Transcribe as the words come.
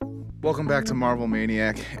Welcome back to Marvel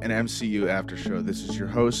Maniac, an MCU after show. This is your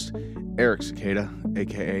host, Eric Cicada,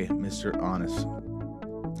 aka Mr. Honest.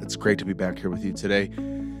 It's great to be back here with you today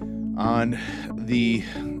on the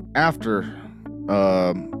after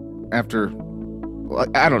a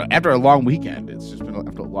long weekend. It's just been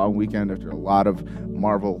after a long weekend, after a lot of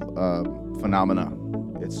Marvel phenomena.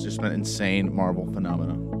 It's just been insane Marvel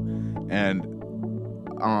phenomena, and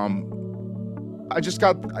I just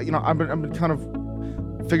got I've been kind of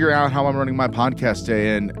figuring out how I'm running my podcast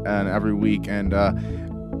day and every week, and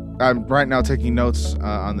I'm right now taking notes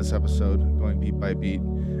on this episode, going beat by beat,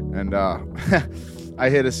 and I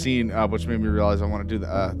hit a scene which made me realize I want to do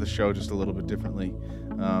the show just a little bit differently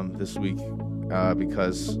this week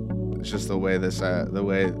because it's just the way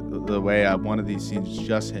one of these scenes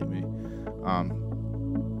just hit me.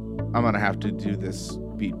 I'm gonna have to do this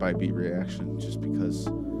beat by beat reaction just because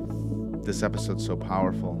this episode's so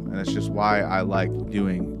powerful, and it's just why I like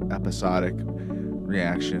doing episodic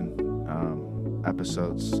reaction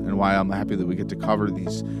episodes, and why I'm happy that we get to cover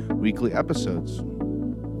these weekly episodes.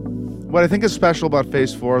 What I think is special about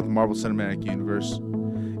Phase 4 of the Marvel Cinematic Universe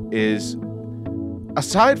is,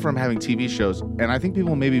 aside from having TV shows, and I think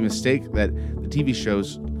people maybe mistake that the TV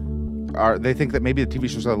shows they think that maybe the TV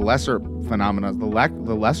shows are the lesser phenomena, the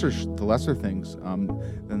lesser things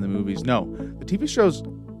than the movies. No, the TV shows,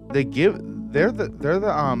 they're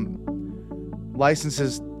the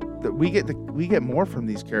licenses that we get more from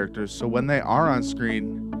these characters. So when they are on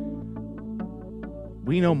screen,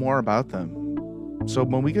 we know more about them. So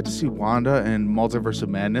when we get to see Wanda in Multiverse of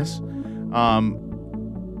Madness,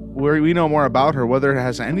 where we know more about her, whether it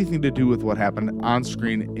has anything to do with what happened on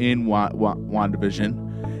screen in WandaVision,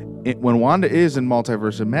 when Wanda is in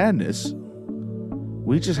Multiverse of Madness,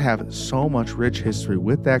 we just have so much rich history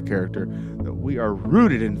with that character that we are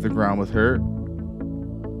rooted into the ground with her.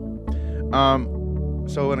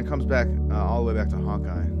 So when it comes back all the way back to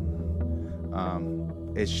Hawkeye,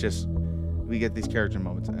 it's just we get these character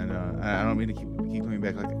moments, and I don't mean to keep coming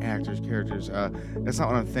back like actors, characters. That's not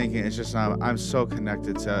what I'm thinking. It's just I'm so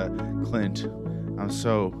connected to Clint. I'm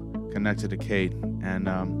so connected to Kate, and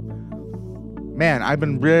man, I've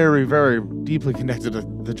been very, very deeply connected to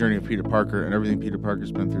the journey of Peter Parker and everything Peter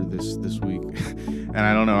Parker's been through this week. And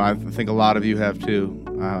I don't know, I think a lot of you have too.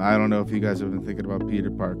 I don't know if you guys have been thinking about Peter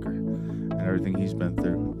Parker and everything he's been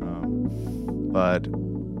through. But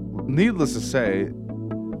needless to say,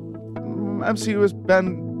 MCU has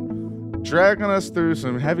been dragging us through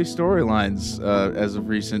some heavy storylines as of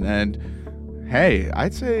recent, and hey,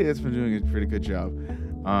 I'd say it's been doing a pretty good job.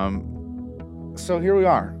 So here we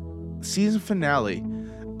are. Season finale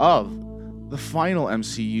of the final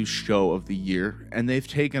MCU show of the year, and they've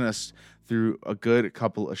taken us through a good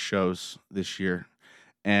couple of shows this year,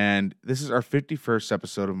 and this is our 51st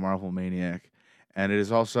episode of Marvel Maniac, and it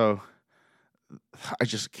is also, I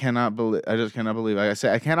cannot believe I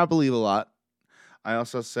say I cannot believe a lot. I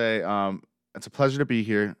also say it's a pleasure to be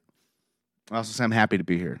here. I also say I'm happy to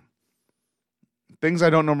be here. Things I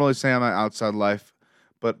don't normally say on my outside life,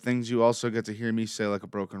 but things you also get to hear me say like a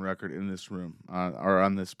broken record in this room or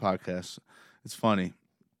on this podcast. It's funny.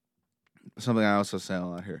 Something I also say a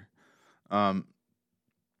lot here. And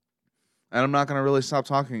I'm not going to really stop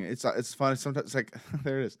talking. It's funny. Sometimes it's like,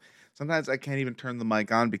 there it is. Sometimes I can't even turn the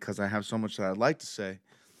mic on because I have so much that I'd like to say,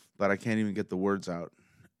 but I can't even get the words out.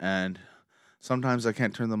 And sometimes I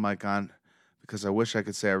can't turn the mic on because I wish I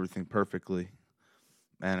could say everything perfectly,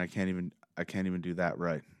 and I can't even do that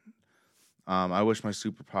right. I wish my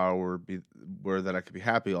superpower were that I could be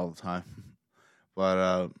happy all the time.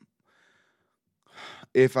 But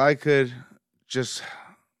if I could just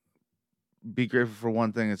be grateful for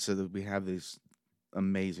one thing, it's that we have these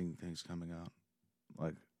amazing things coming out.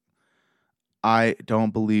 Like, I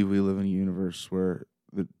don't believe we live in a universe where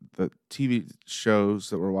the TV shows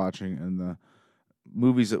that we're watching and the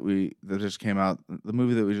movies that just came out, the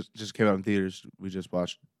movie that we just came out in theaters, we just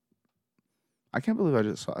watched. I can't believe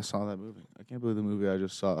I saw that movie. I can't believe the movie I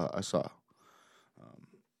saw.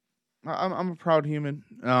 I'm a proud human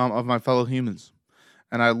of my fellow humans,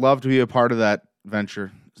 and I'd love to be a part of that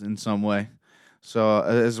venture in some way. So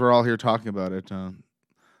as we're all here talking about it,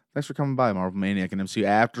 thanks for coming by, Marvel Maniac and MCU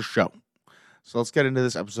After Show. So let's get into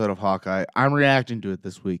this episode of Hawkeye. I'm reacting to it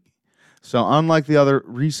this week. So unlike the other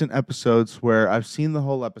recent episodes where I've seen the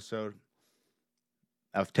whole episode,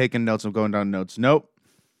 I've taken notes, I'm going down notes. Nope.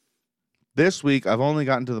 This week, I've only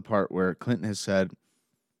gotten to the part where Clinton has said,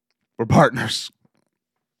 we're partners.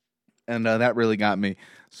 And that really got me.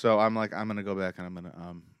 So I'm like, I'm going to go back and I'm going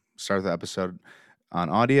to start the episode on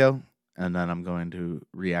audio, and then I'm going to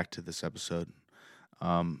react to this episode.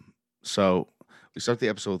 So we start the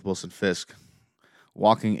episode with Wilson Fisk.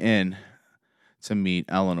 walking in to meet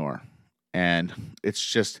Eleanor, and it's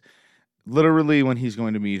just literally when he's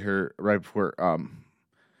going to meet her right before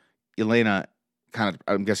Elena kind of,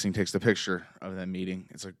 I'm guessing, takes the picture of them meeting.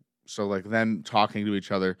 It's like, so like them talking to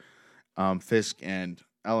each other, Fisk and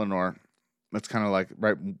Eleanor. That's kind of like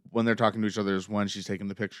right when they're talking to each other is when she's taking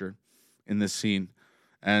the picture in this scene,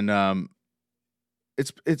 and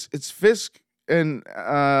it's Fisk and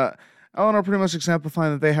Eleanor pretty much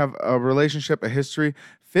exemplifying that they have a relationship, a history.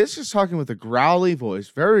 Fisk is talking with a growly voice,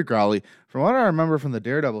 very growly. From what I remember from the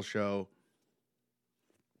Daredevil show,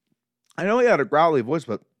 I know he had a growly voice,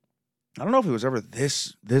 but I don't know if it was ever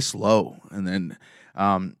this low. And then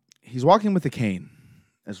he's walking with a cane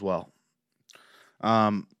as well.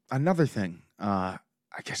 Another thing, I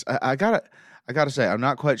guess I gotta say, I'm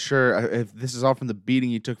not quite sure if this is all from the beating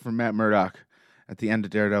he took from Matt Murdock at the end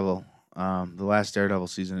of Daredevil, the last Daredevil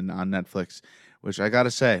season on Netflix, which I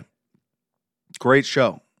gotta say, great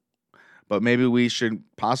show. But maybe we should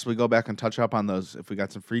possibly go back and touch up on those if we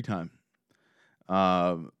got some free time.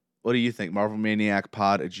 What do you think?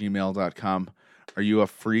 MarvelManiacPod@gmail.com. Are you a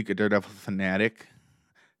freak, a Daredevil fanatic?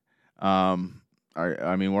 I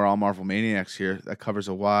mean, we're all Marvel Maniacs here. That covers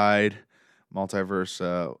a wide multiverse.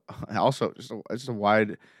 Also, just a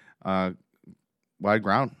wide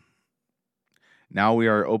ground. Now we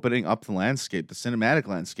are opening up the landscape, the cinematic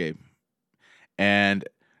landscape, and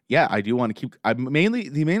yeah, I do want to keep. The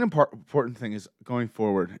main important thing is going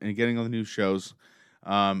forward and getting all the new shows.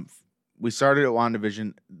 We started at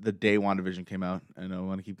WandaVision the day WandaVision came out, and I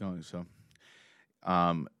want to keep going. So,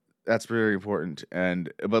 that's very important.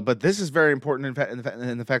 And but this is very important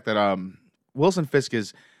in the fact that Wilson Fisk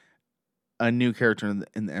is a new character in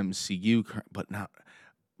the MCU, but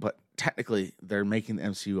technically they're making the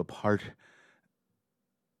MCU a part.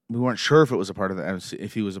 We weren't sure if it was a part of the MC,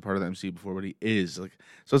 if he was a part of the MCU before, but he is. Like,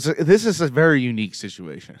 so this is a very unique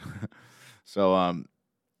situation. So, and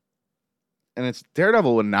it's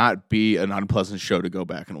Daredevil would not be an unpleasant show to go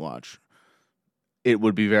back and watch. It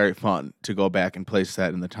would be very fun to go back and place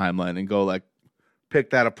that in the timeline and go like pick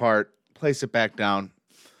that apart, place it back down,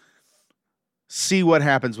 see what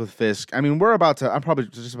happens with Fisk. I mean, I'm probably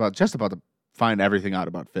just about to find everything out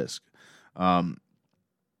about Fisk. So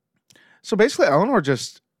basically, Eleanor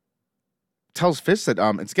just tells Fisk that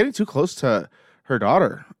it's getting too close to her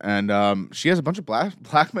daughter, and she has a bunch of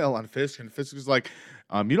blackmail on Fisk, and Fisk is like,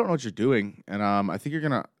 you don't know what you're doing, and I think you're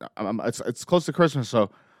gonna. It's close to Christmas,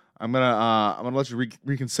 so I'm gonna let you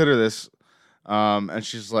reconsider this. And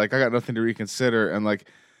she's like, I got nothing to reconsider, and like,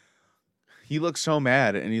 he looks so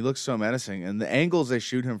mad and he looks so menacing, and the angles they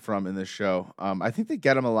shoot him from in this show, I think they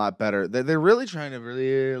get him a lot better. They're really trying to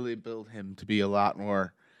really build him to be a lot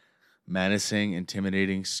more menacing,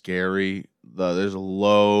 intimidating, scary. There's a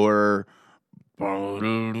lower, like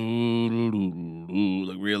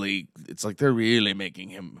really, it's like they're really making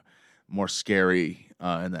him more scary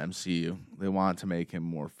in the MCU. They want to make him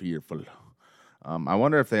more fearful. I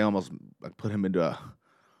wonder if they almost like put him into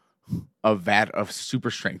a vat of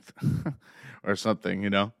super strength or something, you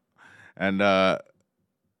know. And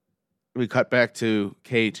we cut back to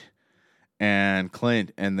Kate and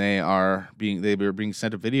Clint, and they were being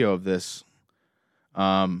sent a video of this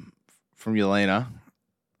from Yelena.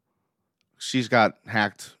 She's got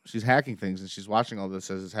hacked. She's hacking things, and she's watching all this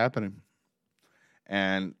as it's happening.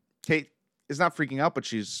 And Kate is not freaking out, but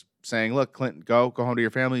she's saying, "Look, Clint, go home to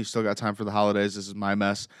your family. You still got time for the holidays. This is my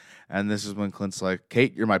mess." And this is when Clint's like,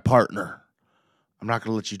 "Kate, you're my partner. I'm not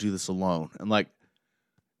going to let you do this alone." And like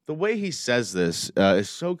the way he says this is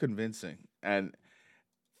so convincing. And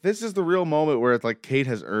this is the real moment where it's like Kate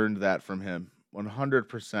has earned that from him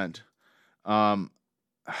 100%.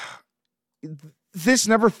 This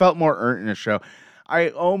never felt more earned in a show. I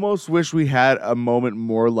almost wish we had a moment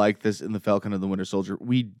more like this in The Falcon and the Winter Soldier.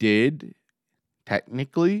 We did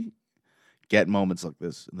technically get moments like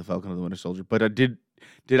this in The Falcon and the Winter Soldier, but did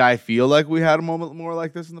I feel like we had a moment more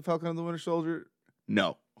like this in The Falcon and the Winter Soldier?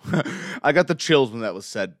 No. I got the chills when that was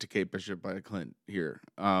said to Kate Bishop by Clint here.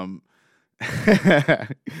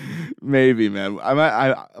 Maybe, man.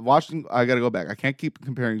 I watching. I got to go back. I can't keep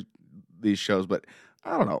comparing these shows, but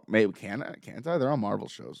I don't know. Maybe can't I? They're all Marvel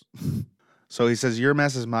shows. So he says, "Your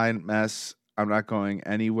mess is my mess. I'm not going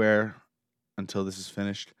anywhere until this is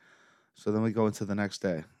finished." So then we go into the next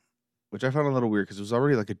day, which I found a little weird because it was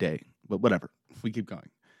already like a day, but whatever. We keep going.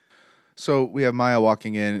 So we have Maya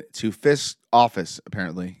walking in to Fisk's office,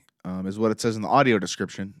 apparently, is what it says in the audio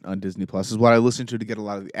description on Disney Plus, is what I listened to get a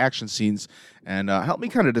lot of the action scenes, and help me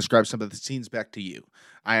kind of describe some of the scenes back to you.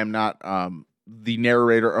 I am not the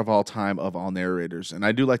narrator of all time of all narrators, and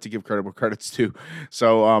I do like to give credit where credit's due.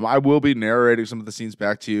 So I will be narrating some of the scenes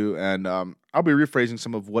back to you, and I'll be rephrasing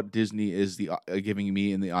some of what Disney is giving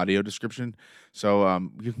me in the audio description. So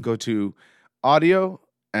you can go to audio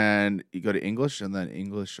and you go to English and then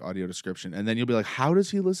English audio description, and then you'll be like, how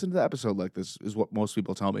does he listen to the episode like this? Is what most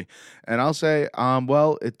people tell me, and I'll say,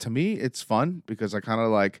 well, to me it's fun because I kind of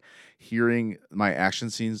like hearing my action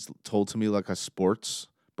scenes told to me like a sports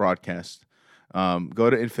broadcast. Go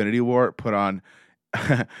to Infinity War, put on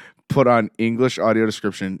put on English audio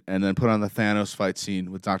description, and then put on the Thanos fight scene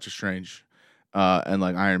with Doctor Strange and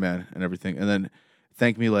like Iron Man and everything, and then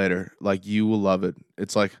thank me later. Like, you will love it.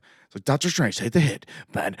 It's like Doctor Strange take the hit,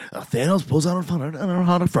 but Thanos pulls out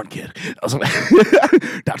on a front kid. I was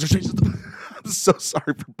like, Doctor Strange. I'm so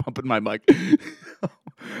sorry for bumping my mic.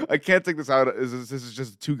 I can't take this out. This is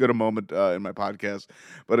just too good a moment in my podcast,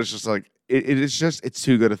 but it's just like it's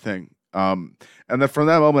too good a thing. And then from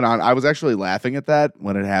that moment on, I was actually laughing at that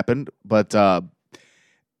when it happened, but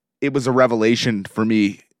it was a revelation for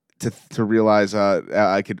me to realize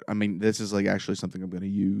I could. I mean, this is like actually something I'm going to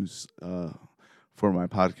use for my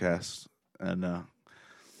podcast, and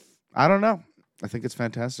I don't know. I think it's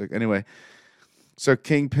fantastic. Anyway, so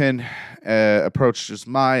Kingpin approaches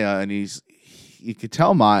Maya, and you could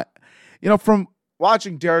tell Maya, from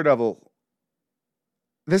watching Daredevil,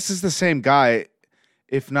 this is the same guy,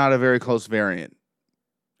 if not a very close variant.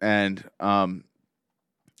 And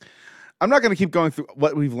I'm not going to keep going through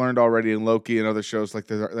what we've learned already in Loki and other shows. Like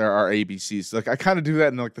there are ABCs. Like I kind of do that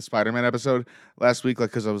in like the Spider-Man episode last week,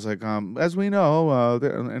 like because I was like, as we know,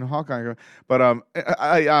 in Hawkeye. But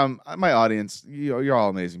my audience, you're all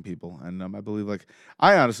amazing people, and I believe, like,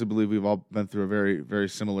 I honestly believe we've all been through a very, very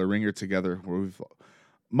similar ringer together, where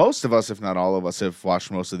most of us, if not all of us, have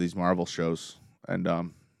watched most of these Marvel shows, and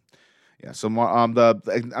yeah. So I'm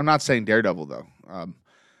not saying Daredevil though. I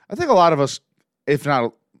think a lot of us, if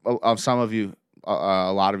not some of you,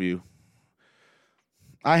 a lot of you,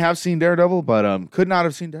 I have seen Daredevil, but could not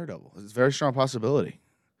have seen Daredevil. It's a very strong possibility.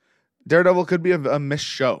 Daredevil could be a missed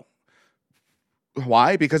show.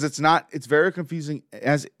 Why? Because it's not. It's very confusing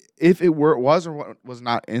as if it was or was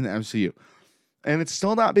not in the MCU, and it's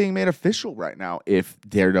still not being made official right now if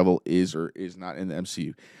Daredevil is or is not in the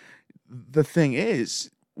MCU. The thing is,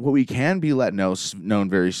 what we can be let known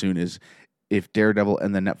very soon is if Daredevil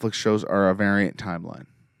and the Netflix shows are a variant timeline.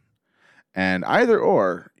 And either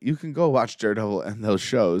or, you can go watch Daredevil and those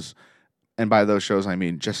shows. And by those shows, I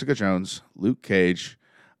mean Jessica Jones, Luke Cage,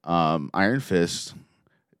 Iron Fist,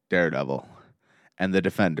 Daredevil, and The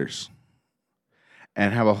Defenders.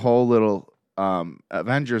 And have a whole little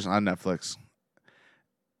Avengers on Netflix.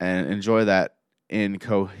 And enjoy that and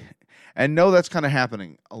know that's kind of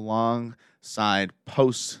happening alongside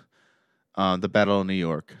post the Battle of New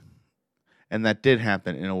York. And that did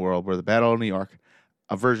happen in a world where the Battle of New York,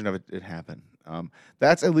 a version of it did happen.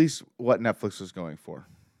 That's at least what Netflix was going for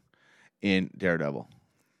in Daredevil.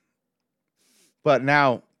 But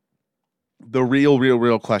now, the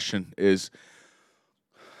real question is,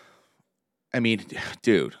 I mean,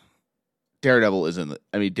 dude, Daredevil is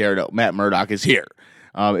Daredevil. Matt Murdock is here.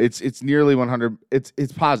 It's nearly 100.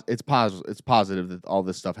 It's positive that all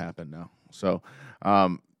this stuff happened now. So,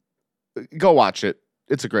 go watch it.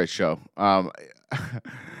 It's a great show.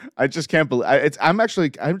 I just can't believe I'm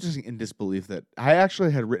just in disbelief that I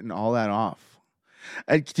actually had written all that off.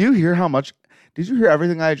 Did you hear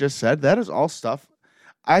everything I just said? That is all stuff.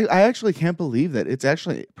 I actually can't believe that it's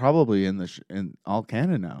actually probably in all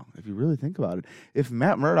canon now. If you really think about it, if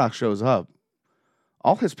Matt Murdock shows up,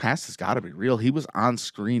 all his past has got to be real. He was on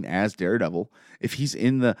screen as Daredevil. If he's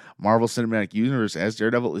in the Marvel Cinematic Universe as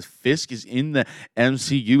Daredevil, if Fisk is in the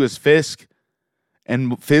MCU as Fisk,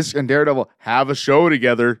 and Fisk and Daredevil have a show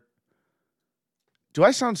together. Do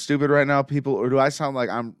I sound stupid right now, people, or do I sound like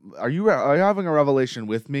Are you having a revelation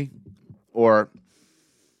with me, or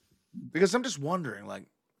because I'm just wondering, like,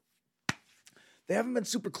 they haven't been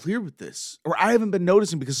super clear with this, or I haven't been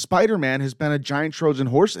noticing because Spider-Man has been a giant Trojan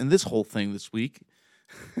horse in this whole thing this week.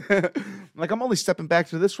 Like, I'm only stepping back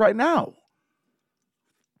to this right now.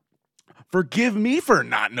 Forgive me for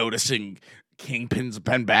not noticing Kingpin's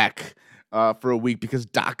been back for a week because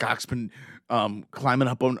Doc Ock's been climbing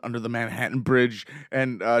up under the Manhattan Bridge,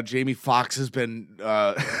 and Jamie Foxx has been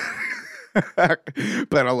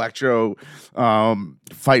Electro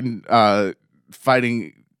fighting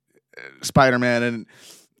Spider-Man, and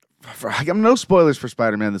I'm no spoilers for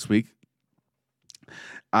Spider-Man this week.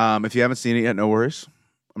 If you haven't seen it yet, no worries.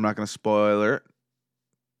 I'm not going to spoiler it.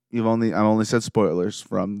 I've only said spoilers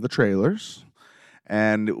from the trailers,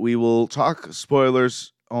 and we will talk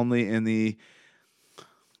spoilers only in the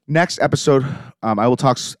Next episode, I will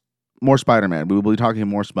talk more Spider-Man. We will be talking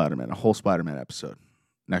more Spider-Man, a whole Spider-Man episode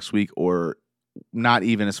next week, or not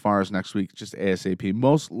even as far as next week, just ASAP.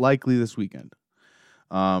 Most likely this weekend.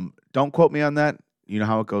 Don't quote me on that. You know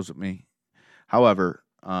how it goes with me. However,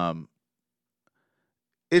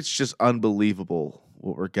 it's just unbelievable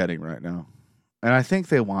what we're getting right now. And I think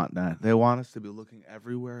they want that. They want us to be looking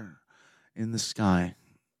everywhere in the sky.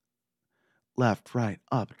 Left, right,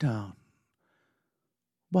 up, down.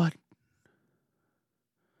 What?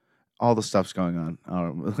 All the stuff's going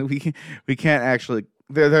on. We can't actually.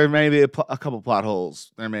 There may be a couple plot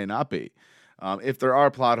holes. There may not be. If there are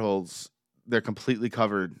plot holes, they're completely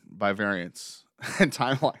covered by variants and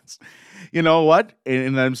timelines. You know what?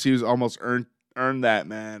 And the MCU's almost earned that,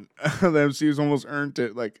 man. The MCU's almost earned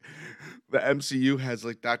it. Like the MCU has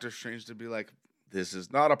like Doctor Strange to be like, this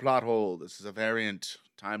is not a plot hole. This is a variant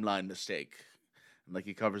timeline mistake. And like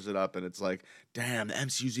he covers it up, and it's like, damn, the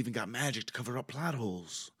MCU's even got magic to cover up plot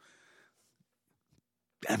holes.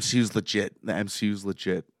 The MCU's legit. The MCU's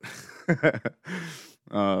legit.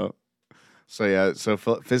 So yeah, so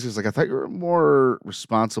Fisk is like, I thought you were more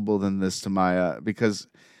responsible than this to Maya, because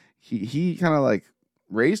he kind of like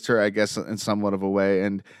raised her, I guess, in somewhat of a way.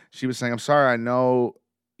 And she was saying, I'm sorry, I know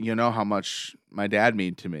you know how much my dad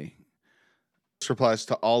mean to me. This replies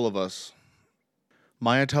to all of us.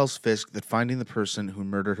 Maya tells Fisk that finding the person who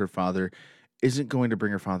murdered her father isn't going to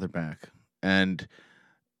bring her father back, and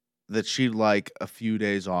that she'd like a few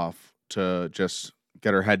days off to just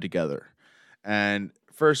get her head together. And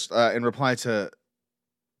first, in reply to,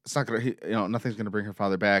 it's not gonna, nothing's gonna bring her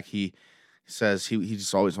father back. He says he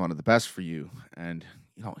just always wanted the best for you, and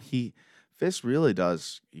Fisk really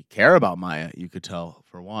does care about Maya. You could tell,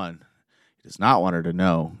 for one, he does not want her to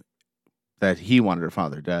know that he wanted her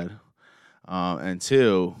father dead, and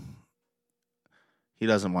two, he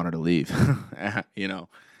doesn't want her to leave.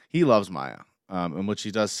 He loves Maya, and what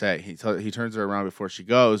she does say, he turns her around before she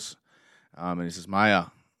goes, and he says, Maya,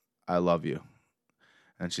 I love you.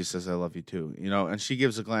 And she says, I love you too. And she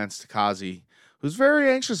gives a glance to Kazi, who's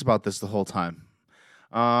very anxious about this the whole time.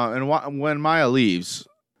 And when Maya leaves,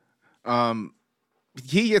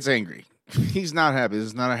 he gets angry. He's not happy. This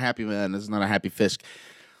is not a happy man. This is not a happy Fisk.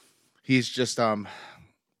 He's just they're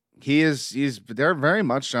very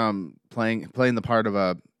much playing the part of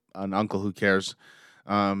an uncle who cares.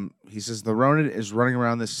 He says the Ronin is running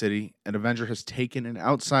around this city, and Avenger has taken an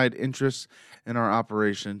outside interest in our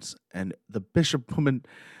operations, and the bishop woman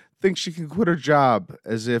thinks she can quit her job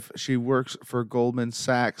as if she works for Goldman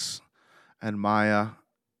Sachs. And Maya,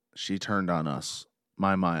 she turned on us.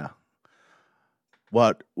 My Maya.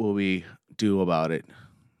 What will we do about it?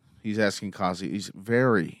 He's asking Kazi. He's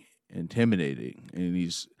very intimidating, and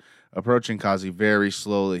he's approaching Kazi very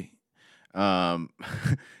slowly.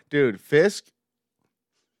 Dude, Fisk,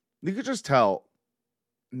 you could just tell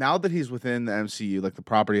now that he's within the MCU, like the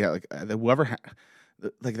property, like whoever,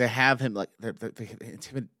 like they have him, like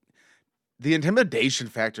the intimidation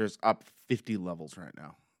factor is up 50 levels right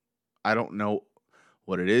now. I don't know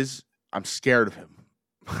what it is. I'm scared of him.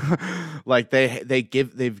 Like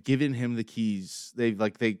they've given him the keys.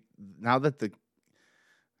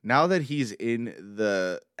 Now that he's in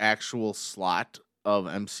the actual slot of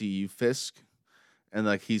MCU Fisk, and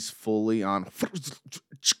like he's fully on Fisk,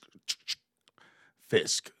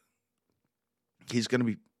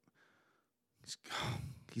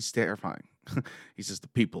 he's terrifying. He says the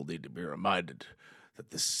people need to be reminded that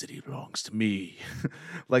this city belongs to me.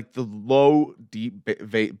 Like the low, deep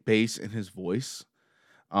bass in his voice.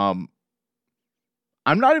 I'm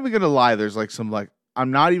not even gonna lie. There's like some like,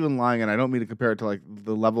 I'm not even lying, and I don't mean to compare it to like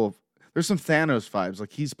the level of. There's some Thanos vibes.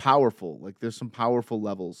 Like he's powerful. Like there's some powerful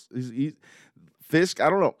levels. Fisk. I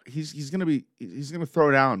don't know. He's gonna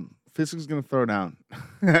throw down. Fisk is gonna throw down.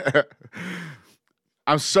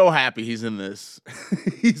 I'm so happy he's in this.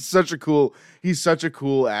 He's such a cool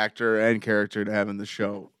actor and character to have in the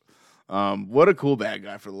show. What a cool bad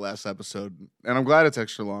guy for the last episode, and I'm glad it's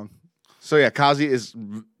extra long. So yeah, Kazi is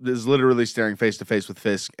literally staring face to face with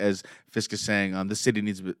Fisk as Fisk is saying, "The city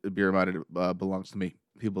needs to be reminded it belongs to me,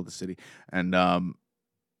 people of the city." And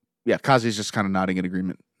yeah, Kazi is just kind of nodding in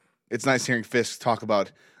agreement. It's nice hearing Fisk talk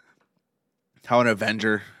about how an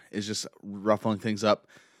Avenger is just ruffling things up.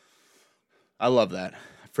 I love that.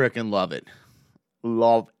 I freaking love it.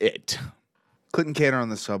 Love it. Clint and Kate are on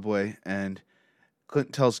the subway, and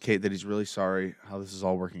Clint tells Kate that he's really sorry how this is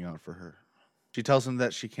all working out for her. She tells him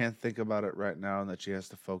that she can't think about it right now and that she has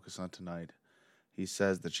to focus on tonight. He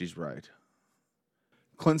says that she's right.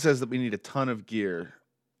 Clint says that we need a ton of gear,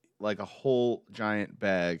 like a whole giant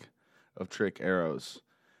bag of trick arrows.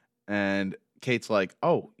 And Kate's like,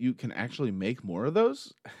 "Oh, you can actually make more of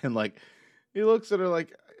those?" And like, he looks at her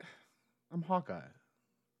like, "I'm Hawkeye.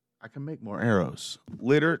 I can make more arrows."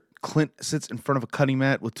 Later, Clint sits in front of a cutting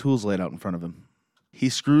mat with tools laid out in front of him. He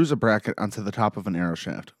screws a bracket onto the top of an arrow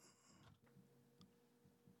shaft.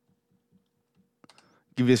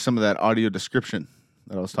 Give you some of that audio description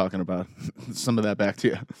that I was talking about. Some of that back to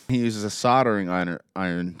you. He uses a soldering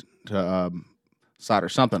iron to solder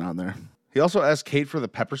something on there. He also asked Kate for the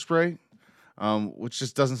pepper spray, which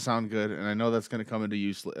just doesn't sound good, and I know that's going to come into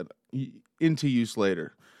use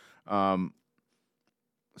later.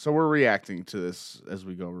 So we're reacting to this as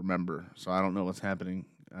we go, remember. So I don't know what's happening.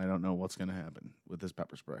 I don't know what's going to happen with this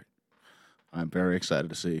pepper spray. I'm very excited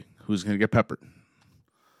to see who's going to get peppered.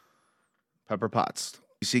 Pepper Potts.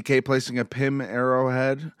 You see Kate placing a Pym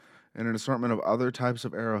arrowhead and an assortment of other types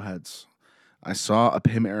of arrowheads. I saw a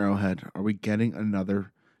Pym arrowhead. Are we getting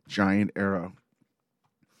another giant arrow?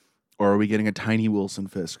 Or are we getting a tiny Wilson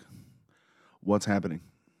Fisk? What's happening?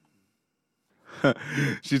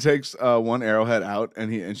 She takes one arrowhead out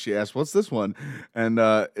and she asks, "What's this one?" And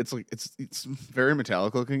it's very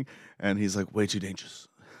metallic looking, and he's like, "Way too dangerous."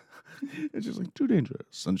 And she's like, "Too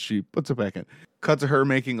dangerous," and she puts it back in. Cut to her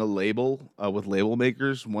making a label with label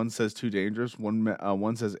makers. One says "too dangerous."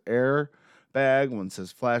 One says "air bag." One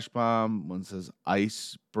says "flash bomb." One says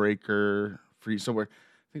 "icebreaker." Freeze. So I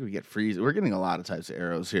think we get freeze. We're getting a lot of types of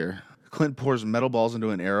arrows here. Clint pours metal balls into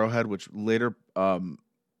an arrowhead, which later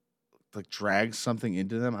drags something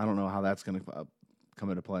into them. I don't know how that's going to come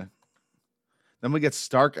into play. Then we get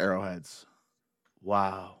Stark arrowheads.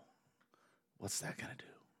 Wow. What's that going to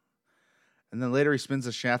do? And then later he spins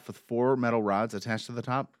a shaft with 4 metal rods attached to the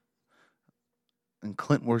top. And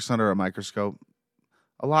Clint works under a microscope.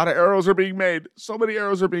 A lot of arrows are being made. So many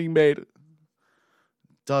arrows are being made.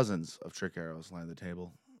 Dozens of trick arrows line the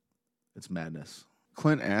table. It's madness.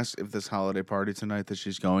 Clint asks if this holiday party tonight that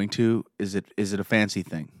she's going to, is it a fancy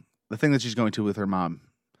thing? The thing that she's going to with her mom,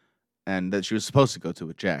 and that she was supposed to go to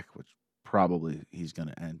with Jack, which probably he's going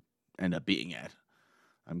to end up being at,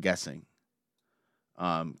 I'm guessing.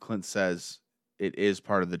 Clint says it is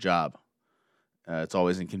part of the job. It's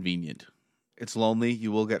always inconvenient. It's lonely.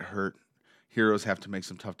 You will get hurt. Heroes have to make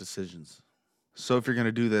some tough decisions. So if you're going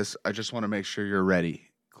to do this, I just want to make sure you're ready,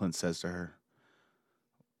 Clint says to her.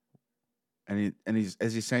 And he's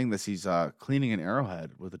as he's saying this, he's cleaning an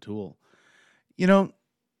arrowhead with a tool. You know,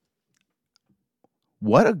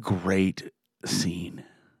 what a great scene.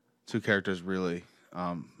 Two characters really,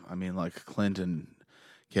 Clint and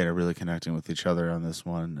Kate are really connecting with each other on this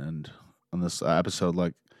one and on this episode.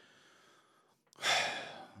 Like,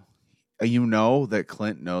 you know that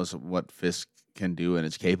Clint knows what Fisk can do and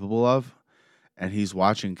is capable of, and he's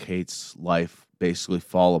watching Kate's life basically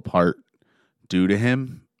fall apart due to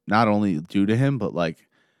him. Not only due to him, but like,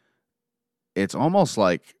 it's almost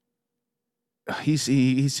like he's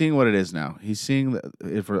seeing what it is now. He's seeing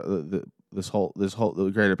this whole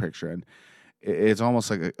the greater picture, and it's almost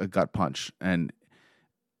like a gut punch. And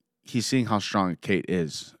he's seeing how strong Kate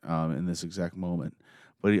is in this exact moment,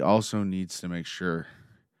 but he also needs to make sure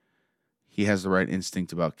he has the right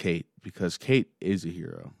instinct about Kate, because Kate is a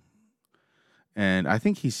hero, and I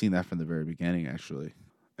think he's seen that from the very beginning, actually.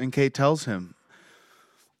 And Kate tells him,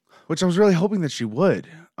 which I was really hoping that she would,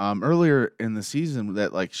 earlier in the season,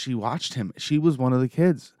 that like she watched him. She was one of the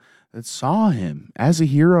kids that saw him as a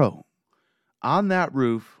hero on that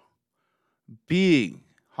roof, being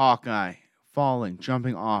Hawkeye, falling,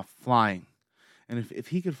 jumping off, flying. And if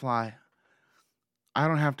he could fly, I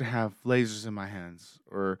don't have to have lasers in my hands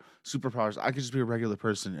or superpowers. I could just be a regular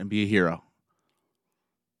person and be a hero.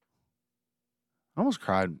 I almost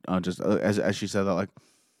cried just as she said that. Like,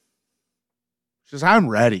 she says, "I'm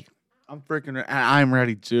ready. I'm freaking ready. I'm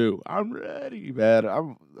ready too. I'm ready,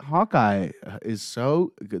 man. Hawkeye is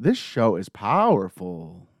so good. This show is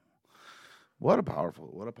powerful. What a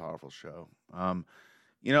powerful show. And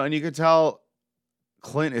you could tell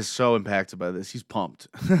Clint is so impacted by this. He's pumped.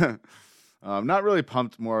 Not really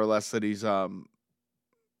pumped, more or less that he's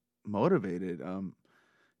motivated.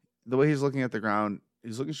 The way he's looking at the ground,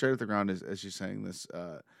 he's looking straight at the ground as she's saying this,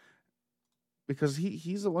 because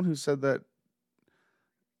he's the one who said that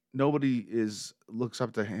nobody looks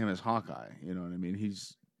up to him as Hawkeye. You know what I mean?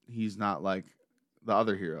 He's not like the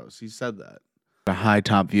other heroes. He said that. A high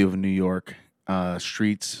top view of New York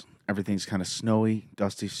streets. Everything's kind of snowy,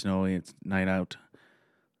 dusty, snowy. It's night out.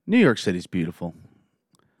 New York City's beautiful.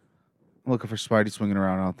 I'm looking for Spidey swinging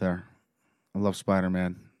around out there. I love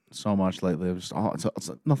Spider-Man so much lately. It's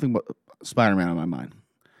nothing but Spider-Man on my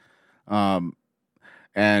mind.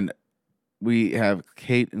 And we have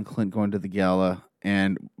Kate and Clint going to the gala.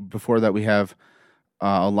 And before that, we have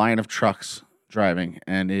a line of trucks driving,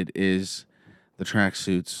 and it is the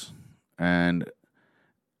tracksuits, and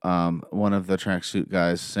one of the tracksuit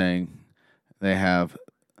guys saying they have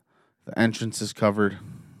the entrances covered.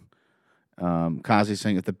 Kazi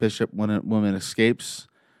saying if the bishop woman escapes,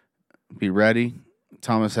 be ready.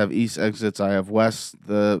 Thomas have east exits, I have west,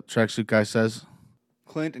 the tracksuit guy says.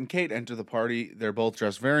 Clint and Kate enter the party. They're both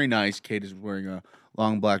dressed very nice. Kate is wearing a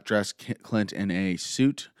long black dress, Clint in a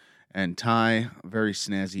suit and tie. Very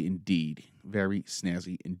snazzy indeed. Very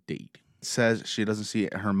snazzy indeed. Says she doesn't see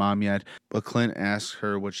her mom yet, but Clint asks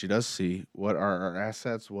her what she does see. What are our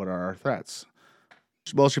assets? What are our threats?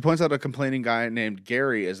 Well, she points out a complaining guy named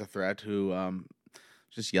Gary is a threat who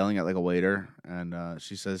just yelling at like a waiter, and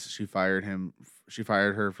she says she fired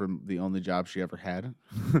her from the only job she ever had.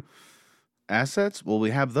 Assets? Well, we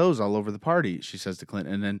have those all over the party, she says to Clint.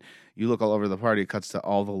 And then you look all over the party, it cuts to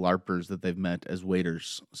all the LARPers that they've met as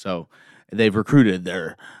waiters. So they've recruited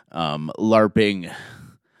their LARPing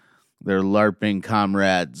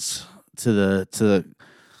comrades to the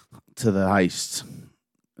heist.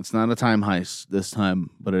 It's not a time heist this time,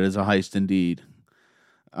 but it is a heist indeed.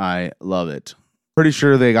 I love it. Pretty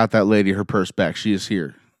sure they got that lady her purse back. She is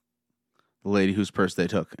here. The lady whose purse they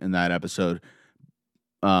took in that episode.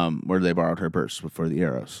 Where they borrowed her purse before the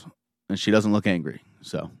arrows. And she doesn't look angry,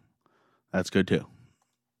 so that's good too.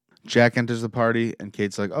 Jack enters the party, and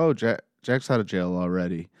Kate's like, oh, Jack's out of jail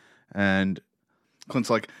already. And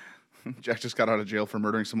Clint's like, Jack just got out of jail for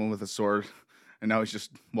murdering someone with a sword, and now he's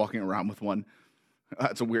just walking around with one.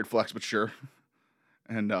 That's a weird flex, but sure.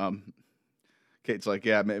 And Kate's like,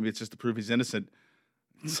 yeah, maybe it's just to prove he's innocent.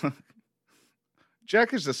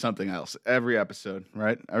 Jack is just something else every episode,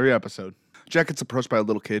 right? Every episode. Jack gets approached by a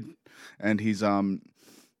little kid, and he's told,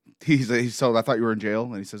 I thought you were in jail,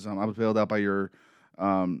 and he says, I was bailed out by your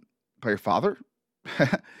father,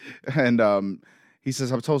 and he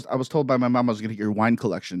says, I was told by my mom I was going to get your wine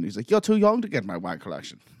collection. He's like, you're too young to get my wine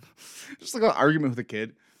collection. Just like an argument with a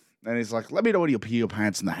kid, and he's like, let me know when you pee your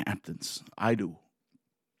pants in the Hamptons. I do.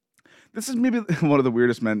 This is maybe one of the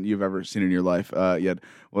weirdest men you've ever seen in your life, yet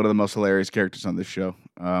one of the most hilarious characters on this show.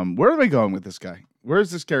 Where are they going with this guy?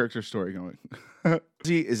 Where's this character story going?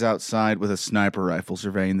 He is outside with a sniper rifle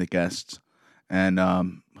surveying the guests. And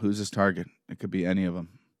who's his target? It could be any of them.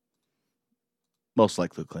 Most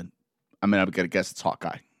likely Clint. I mean, I'm going to guess it's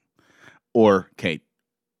Hawkeye. Or Kate.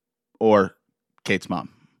 Or Kate's mom.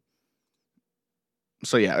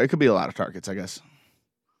 So yeah, it could be a lot of targets, I guess.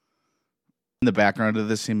 In the background of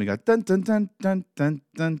this scene, we got dun dun dun dun dun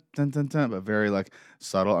dun dun dun dun, but very like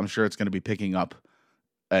subtle. I'm sure it's going to be picking up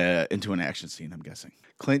into an action scene, I'm guessing.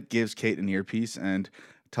 Clint gives Kate an earpiece and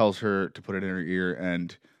tells her to put it in her ear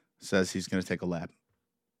and says he's going to take a lap.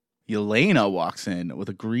 Yelena walks in with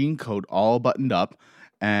a green coat all buttoned up,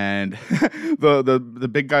 and the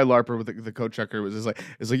big guy LARPer with the coat checker was just like,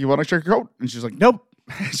 you want to check your coat? And she's like, nope.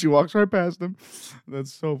 She walks right past him.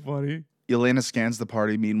 That's so funny. Yelena scans the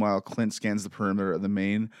party. Meanwhile, Clint scans the perimeter of the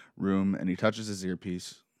main room, and he touches his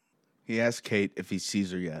earpiece. He asks Kate if he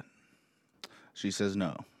sees her yet. She says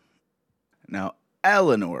no. Now,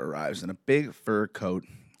 Eleanor arrives in a big fur coat.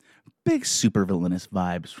 Big supervillainous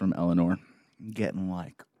vibes from Eleanor. Getting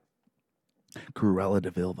like Cruella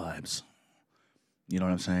de Vil vibes. You know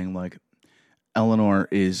what I'm saying? Like, Eleanor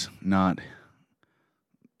is not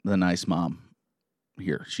the nice mom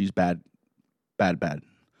here. She's bad. Bad.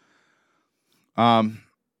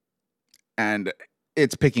 And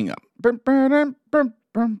it's picking up. And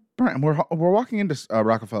we're walking into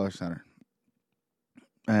Rockefeller Center.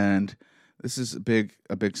 And this is a big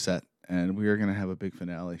set, and we are going to have a big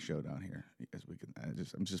finale showdown here. Because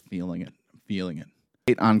I'm just feeling it.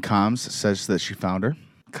 Kate on comms says that she found her.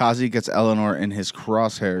 Kazi gets Eleanor in his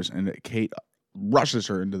crosshairs, and Kate rushes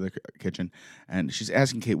her into the kitchen, and she's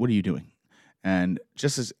asking Kate, "What are you doing?" And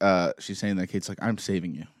just as she's saying that, Kate's like, "I'm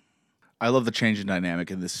saving you." I love the change in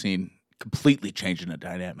dynamic in this scene. Completely changing the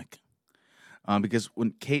dynamic, because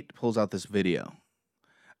when Kate pulls out this video,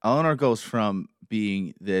 Eleanor goes from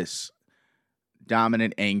being this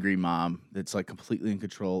dominant, angry mom that's like completely in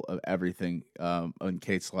control of everything in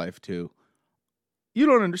Kate's life to, you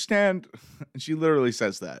don't understand. And she literally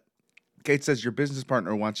says that. Kate says, your business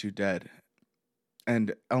partner wants you dead.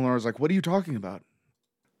 And Eleanor's like, what are you talking about?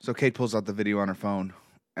 So Kate pulls out the video on her phone,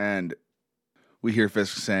 and we hear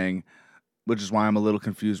Fisk saying, which is why I'm a little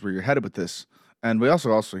confused where you're headed with this. And we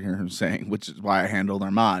also hear him saying, which is why I handled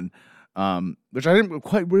Armand. Which I didn't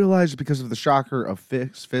quite realize because of the shocker of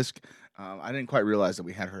Fisk. I didn't quite realize that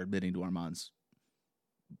we had her admitting to Armand's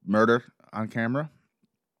murder on camera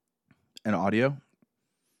and audio.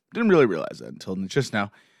 Didn't really realize that until just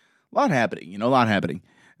now. A lot happening.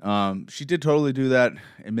 She did totally do that,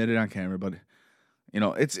 admitted on camera, but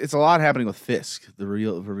It's a lot happening with Fisk, the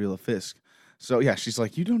reveal of Fisk. So yeah, she's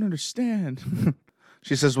like, you don't understand.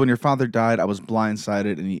 She says, when your father died, I was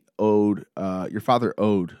blindsided, and your father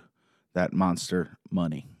owed that monster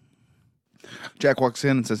money. Jack walks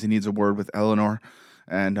in and says he needs a word with Eleanor,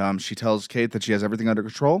 and she tells Kate that she has everything under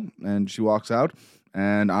control, and she walks out,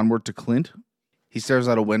 and onward to Clint. He stares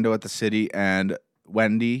out a window at the city, and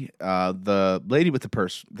Wendy, the lady with the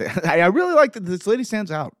purse. I really like that this lady stands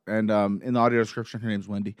out, and in the audio description, her name's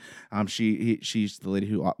Wendy. She's the lady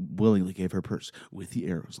who willingly gave her purse with the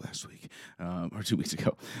arrows last week, or 2 weeks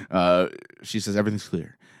ago. She says everything's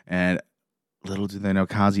clear, and little do they know,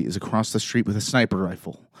 Kazi is across the street with a sniper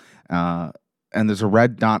rifle, and there's a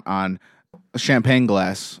red dot on a champagne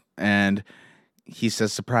glass, and he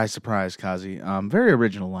says, "Surprise, surprise, Kazi." Very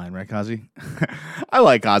original line, right, Kazi? I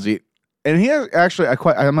like Kazi. And he has actually,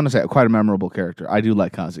 I'm going to say, quite a memorable character. I do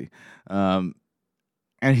like Kazi. And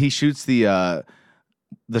he shoots the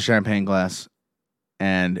champagne glass,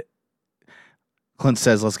 and Clint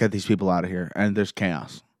says, let's get these people out of here. And there's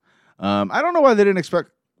chaos. I don't know why they didn't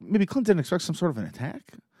expect, maybe Clint didn't expect some sort of an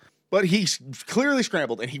attack. But he clearly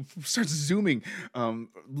scrambled, and he starts zooming,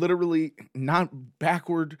 literally not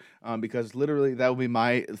backward, because literally that would be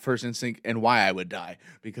my first instinct and why I would die.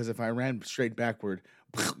 Because if I ran straight backward,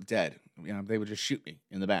 dead. They would just shoot me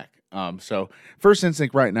in the back. So first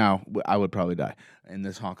instinct right now, I would probably die in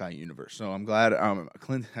this Hawkeye universe. So I'm glad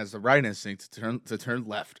Clint has the right instinct to turn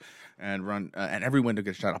left and run, and every window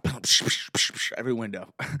gets shot up. Every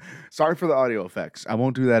window. Sorry for the audio effects. I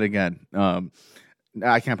won't do that again.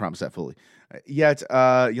 I can't promise that fully. Yet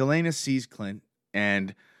Yelena sees Clint,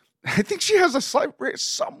 and I think she has a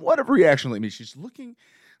somewhat of a reaction like me. She's looking.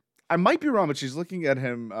 I might be wrong, but she's looking at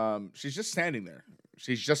him. She's just standing there.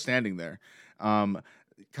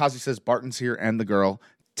 Kazi says, Barton's here and the girl.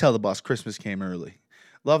 Tell the boss Christmas came early.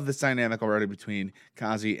 Love this dynamic already between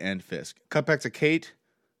Kazi and Fisk. Cut back to Kate,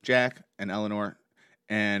 Jack, and Eleanor.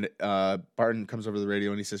 And Barton comes over the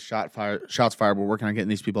radio and he says, shots fired. We're working on getting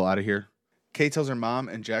these people out of here. Kate tells her mom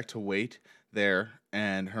and Jack to wait there.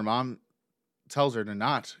 And her mom tells her to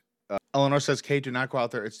not. Eleanor says, Kate, do not go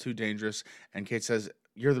out there. It's too dangerous. And Kate says,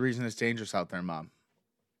 you're the reason it's dangerous out there, Mom.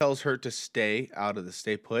 Tells her to stay out of this,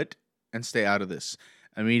 stay put, and stay out of this.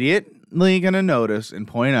 Immediately gonna notice and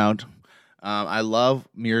point out, I love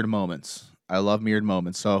mirrored moments.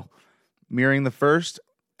 So, mirroring the first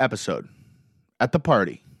episode at the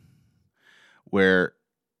party, where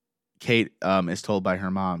Kate is told by her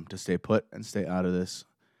mom to stay put and stay out of this,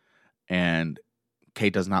 and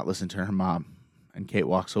Kate does not listen to her mom, and Kate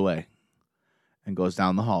walks away and goes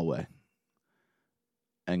down the hallway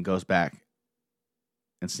and goes back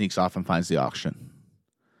and sneaks off and finds the auction,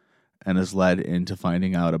 and is led into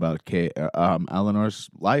finding out about Eleanor's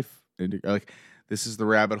life. This is the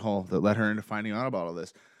rabbit hole that led her into finding out about all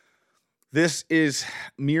this. This is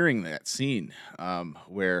mirroring that scene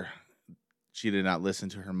where she did not listen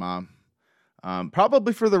to her mom,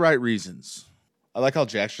 probably for the right reasons. I like how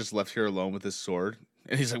Jack's just left here alone with his sword,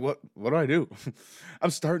 and he's like, what do I do?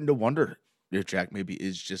 I'm starting to wonder if Jack maybe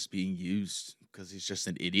is just being used because he's just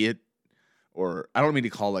an idiot. Or I don't mean to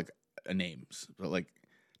call names, but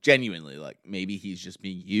genuinely, maybe he's just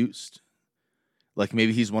being used.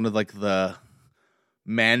 Maybe he's one of the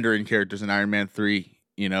Mandarin characters in Iron Man 3,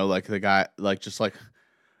 the guy, just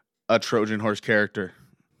a Trojan horse character.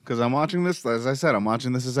 Because I'm watching this, as I said,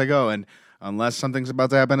 as I go, and unless something's about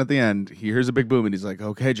to happen at the end, he hears a big boom, and he's like,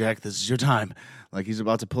 okay, Jack, this is your time. He's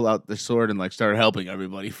about to pull out the sword and start helping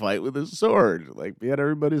everybody fight with his sword. Be at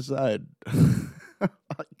everybody's side.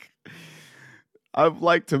 I've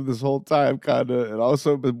liked him this whole time, kind of, and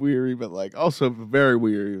also been weary, but also very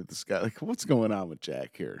weary with this guy. What's going on with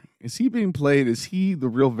Jack here? Is he being played? Is he the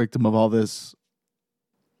real victim of all this?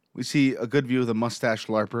 We see a good view of the mustached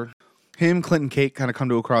LARPer. Him, Clint, and Kate kind of come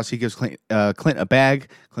to a cross. He gives Clint a bag.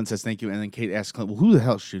 Clint says thank you, and then Kate asks Clint, well, who the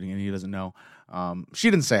hell's shooting? And he doesn't know.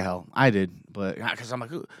 She didn't say hell. I did, but because I'm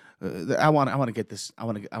like, I want to get this. I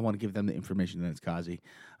want to give them the information that it's Kazi.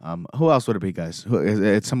 Who else would it be, guys?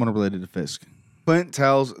 It's someone related to Fisk. Clint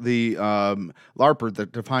tells the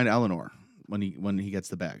LARPer to find Eleanor when he gets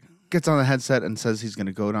the bag. Gets on the headset and says he's going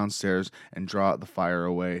to go downstairs and draw the fire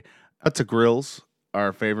away. That's a Grills,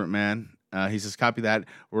 our favorite man. He says, copy that.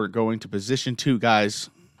 We're going to position 2, guys.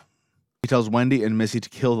 He tells Wendy and Missy to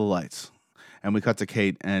kill the lights. And we cut to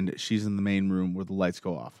Kate, and she's in the main room where the lights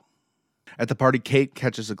go off. At the party, Kate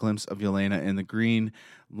catches a glimpse of Yelena in the green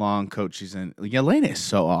long coat she's in. Yelena is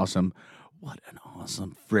so awesome. What an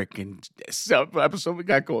awesome freaking episode we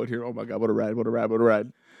got going here. Oh my God, what a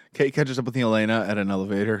ride. Kate catches up with Yelena at an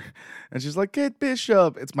elevator, and she's like, Kate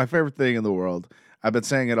Bishop, it's my favorite thing in the world. I've been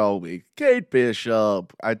saying it all week. Kate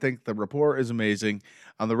Bishop. I think the rapport is amazing.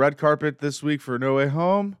 On the red carpet this week for No Way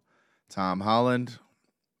Home, Tom Holland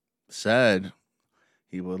said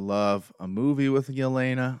he would love a movie with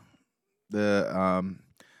Yelena,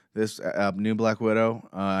 this new Black Widow,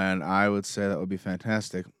 and I would say that would be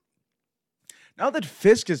fantastic. Now that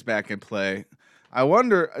Fisk is back in play, I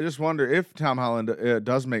just wonder if Tom Holland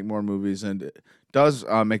does make more movies and does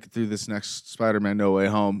make it through this next Spider-Man No Way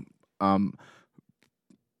Home.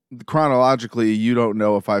 Chronologically, you don't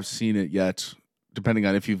know if I've seen it yet, depending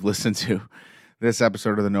on if you've listened to this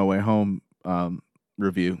episode of the No Way Home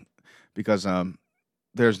review, because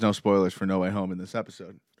there's no spoilers for No Way Home in this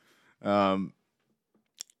episode.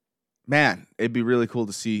 Man, it'd be really cool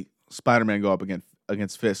to see Spider-Man go up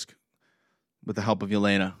against Fisk with the help of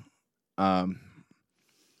Yelena.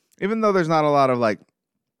 Even though there's not a lot of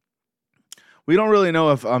we don't really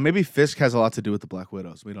know if maybe Fisk has a lot to do with the Black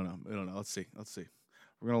Widows. We don't know. Let's see.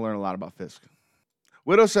 We're going to learn a lot about Fisk.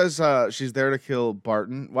 Widow says she's there to kill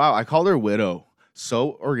Barton. Wow, I called her Widow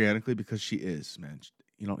so organically because she is, man.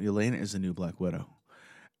 Yelena is the new Black Widow.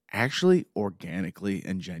 Actually, organically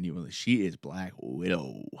and genuinely, she is Black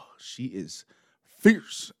Widow. She is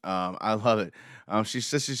fierce. I love it. She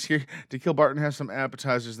says she's here to kill Barton, have some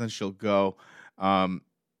appetizers, then she'll go.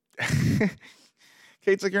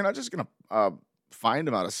 Kate's like, you're not just going to find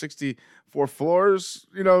him out of 64 floors.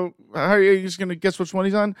 How are you just going to guess which one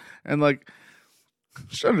he's on? And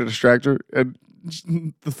she's trying to distract her. And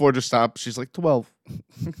the floor just stops. She's like, 12.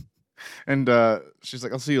 And she's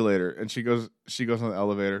like, I'll see you later. And she goes on the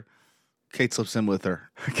elevator. Kate slips in with her.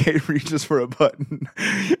 Kate reaches for a button,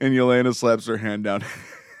 and Yelena slaps her hand down.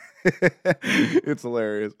 It's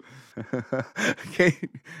hilarious. Kate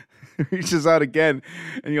reaches out again,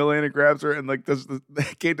 and Yelena grabs her and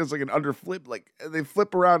Kate does an underflip. They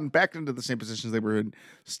flip around and back into the same positions they were in,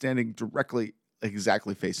 standing directly,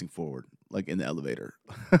 exactly facing forward, in the elevator,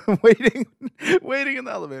 waiting in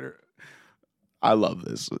the elevator. I love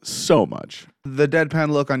this so much. The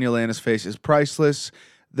deadpan look on Yelena's face is priceless.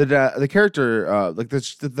 The character,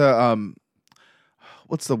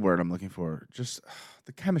 what's the word I'm looking for? Just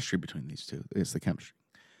the chemistry between these two. It's the chemistry.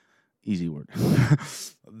 Easy word.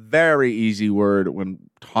 Very easy word when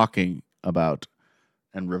talking about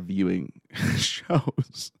and reviewing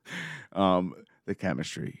shows. The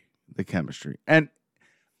chemistry. And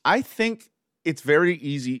I think it's very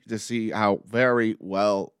easy to see how very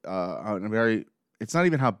well, it's not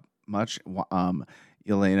even how much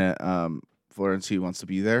Yelena Florency wants to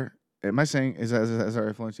be there. Am I saying, is that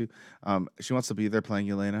right, Florency? She wants to be there playing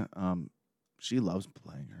Yelena. She loves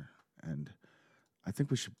playing her. And I think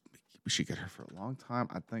we should get her for a long time.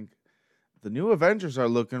 I think the new Avengers are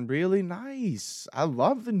looking really nice. I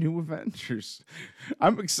love the new Avengers.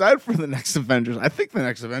 I'm excited for the next Avengers. I think the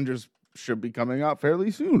next Avengers should be coming out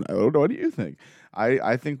fairly soon. I don't know. What do you think?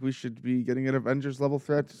 I think we should be getting an Avengers level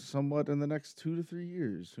threat somewhat in the next 2 to 3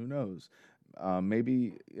 years. Who knows?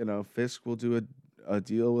 Maybe Fisk will do a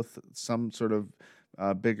deal with some sort of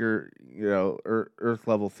bigger Earth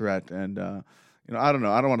level threat, and I don't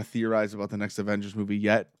know. I don't want to theorize about the next Avengers movie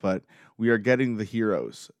yet, but we are getting the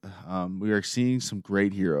heroes. We are seeing some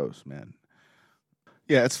great heroes, man.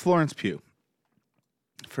 Yeah, it's Florence Pugh.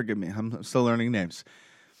 Forgive me, I'm still learning names.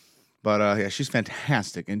 But yeah, she's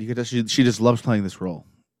fantastic, and you could tell she just loves playing this role.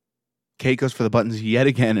 Kate goes for the buttons yet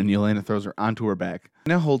again, and Yelena throws her onto her back.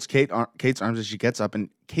 Now holds Kate's arms as she gets up, and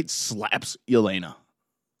Kate slaps Yelena.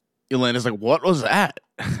 Yelena's like, "What was that?"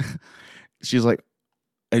 She's like,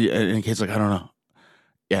 and Kate's like, "I don't know."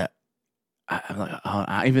 Yeah, I'm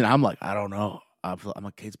like, I don't know. I'm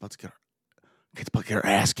like, Kate's about to get her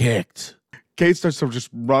ass kicked. Kate starts to just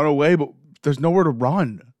run away, but there's nowhere to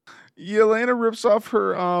run. Yelena rips off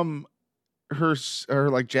her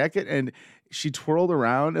jacket, and she twirled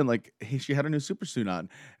around, and she had a new super suit on,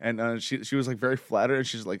 and she was very flattered, and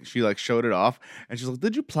she showed it off, and she's like,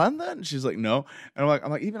 "Did you plan that?" And she's like, "No." And I'm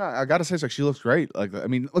like, even I gotta say, she looks great.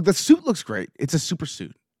 The suit looks great. It's a super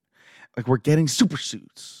suit. We're getting super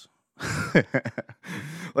suits. I'm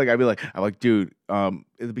like, dude, at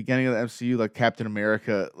the beginning of the MCU, Captain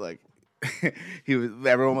America,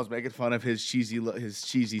 everyone was making fun of his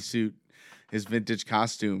cheesy suit, his vintage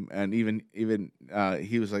costume, and even he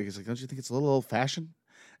was like, don't you think it's a little old fashioned?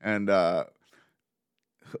 And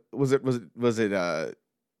was it I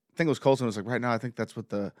think it was Coulson was like, right now I think that's what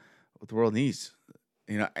the world needs,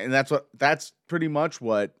 and that's pretty much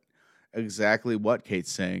exactly what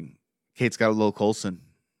Kate's saying. Kate's got a little Coulson.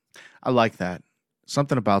 I like that.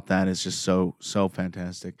 Something about that is just so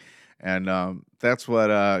fantastic, and that's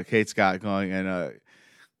what Kate's got going, and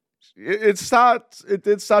it did stop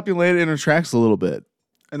Yelena in her tracks a little bit,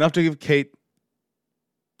 enough to give Kate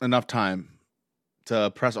enough time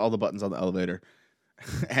to press all the buttons on the elevator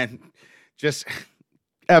and just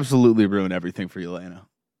absolutely ruin everything for Yelena.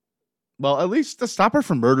 Well, at least to stop her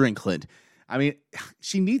from murdering Clint. I mean,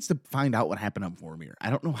 she needs to find out what happened on Vormir. I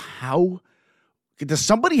don't know how. Does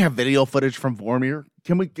somebody have video footage from Vormir?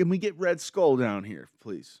 Can we get Red Skull down here,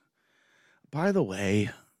 please? By the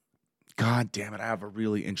way, God damn it, I have a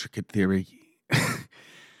really intricate theory.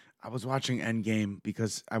 I was watching Endgame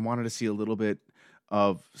because I wanted to see a little bit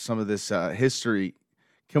of some of this history.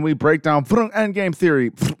 Can we break down Endgame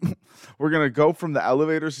theory? We're going to go from the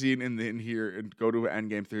elevator scene in here and go to an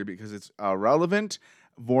Endgame theory because it's relevant.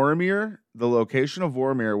 Vormir, the location of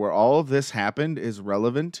Vormir where all of this happened is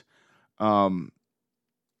relevant. The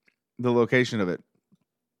location of it.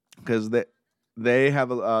 Because they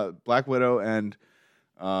have a Black Widow and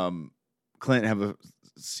Clint have a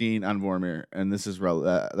scene on Vormir, and this is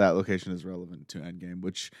that location is relevant to Endgame,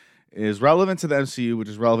 which is relevant to the MCU, which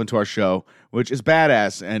is relevant to our show, which is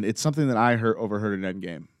badass, and it's something that I overheard in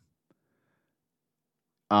Endgame.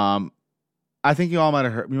 I think you all might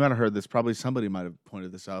have heard this. Probably somebody might have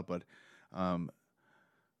pointed this out, but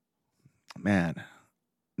man,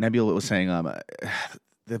 Nebula was saying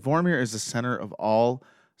the Vormir is the center of all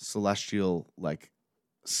celestial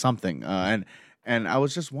something, and I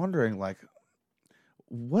was just wondering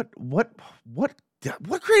what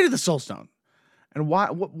created the Soul Stone, and why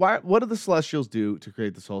what did the Celestials do to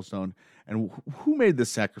create the Soul Stone, and who made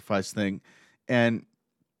this sacrifice thing? And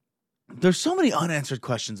there's so many unanswered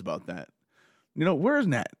questions about that. Where's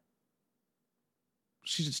Nat?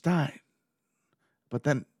 She just died, but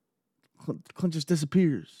then Clint just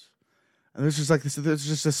disappears, and there's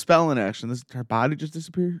just a spell in action. Her body just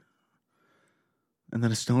disappeared, and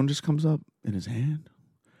then a stone just comes up in his hand.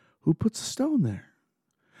 Who puts the stone there?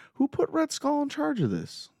 Who put Red Skull in charge of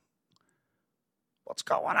this? What's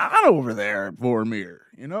going on over there at Vormir?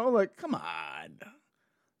 Come on.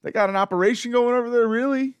 They got an operation going over there,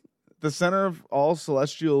 really? The center of all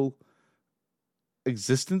celestial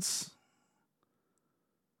existence?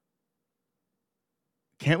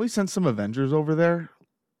 Can't we send some Avengers over there?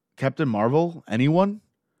 Captain Marvel? Anyone?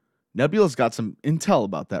 Nebula's got some intel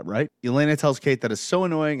about that, right? Yelena tells Kate that it's so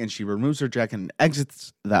annoying, and she removes her jacket and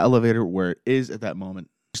exits the elevator where it is at that moment.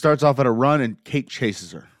 She starts off at a run, and Kate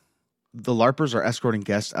chases her. The LARPers are escorting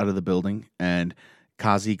guests out of the building, and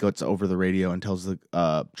Kazi gets over the radio and tells the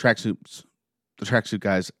tracksuit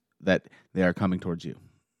guys that they are coming towards you.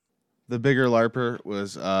 The bigger LARPer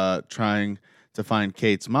was trying to find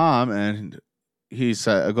Kate's mom, and he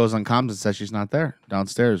goes on comms and says she's not there,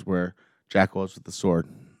 downstairs where Jack was with the sword.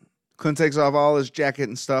 Clint takes off all his jacket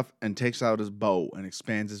and stuff and takes out his bow and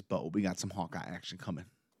expands his bow. We got some Hawkeye action coming.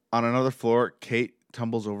 On another floor, Kate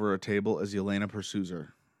tumbles over a table as Yelena pursues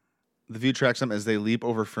her. The view tracks them as they leap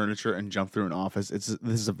over furniture and jump through an office. This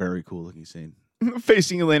is a very cool looking scene.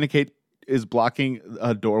 Facing Yelena, Kate is blocking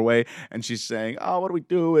a doorway, and she's saying, "Oh, what do we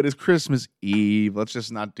do? It is Christmas Eve. Let's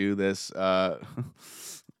just not do this.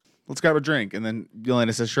 Let's grab a drink." And then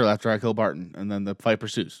Yelena says, "Sure, after I kill Barton." And then the fight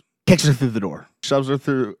pursues. Kicks her through the door, shoves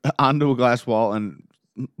her onto a glass wall, and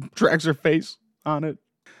drags her face on it.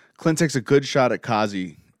 Clint takes a good shot at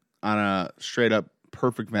Kazi on a straight up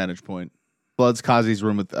perfect vantage point. Floods Kazi's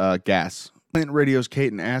room with gas. Clint radios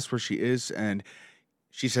Kate and asks where she is, and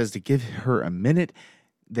she says to give her a minute.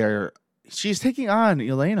 She's taking on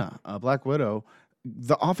Yelena, Black Widow.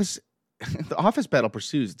 The office battle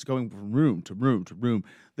pursues. It's going from room to room to room.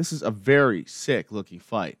 This is a very sick looking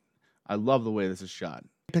fight. I love the way this is shot.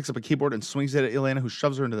 He picks up a keyboard and swings it at Yelena, who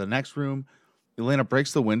shoves her into the next room. Yelena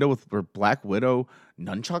breaks the window with her Black Widow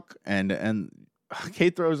nunchuck, and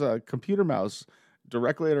Kate throws a computer mouse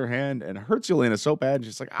directly at her hand and hurts Yelena so bad. And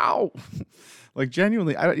she's like, "Ow!"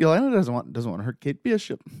 Genuinely, Yelena doesn't want to hurt Kate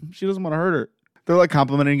Bishop. She doesn't want to hurt her. They're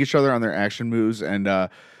complimenting each other on their action moves, and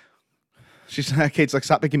Kate's like,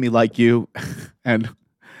 "Stop making me like you," and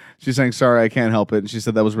she's saying, "Sorry, I can't help it." And she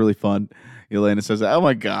said that was really fun. Yelena says, "Oh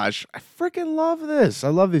my gosh, I freaking love this. I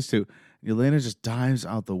love these two." Yelena just dives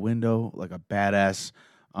out the window like a badass.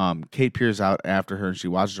 Kate peers out after her, and she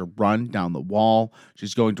watches her run down the wall.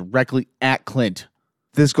 She's going directly at Clint.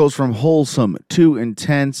 This goes from wholesome to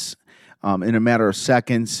intense in a matter of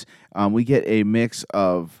seconds. We get a mix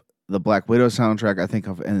of the Black Widow soundtrack, I think,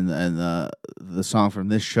 and the song from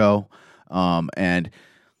this show. And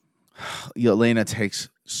Yelena takes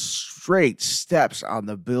straight steps on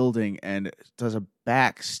the building and does a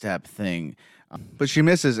back step thing. But she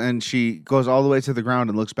misses, and she goes all the way to the ground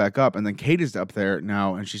and looks back up. And then Kate is up there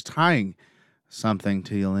now, and she's tying something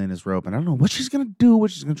to Yelena's rope. And I don't know what she's going to do,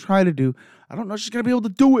 what she's going to try to do. I don't know if she's going to be able to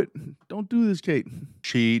do it. Don't do this, Kate.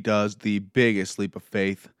 She does the biggest leap of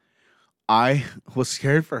faith. I was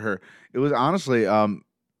scared for her. It was honestly,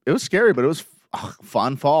 it was scary, but it was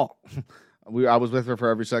fun fall. I was with her for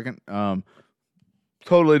every second.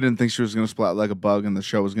 Totally didn't think she was going to splat like a bug, and the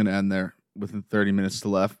show was going to end there within 30 minutes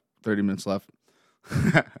left. It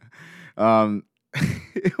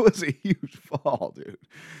was a huge fall, dude.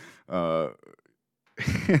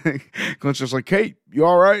 Clint's just like, Kate, you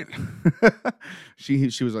all right? She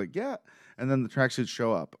was like, yeah. And then the tracksuits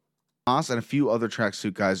show up. Moss and a few other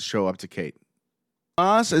tracksuit guys show up to Kate.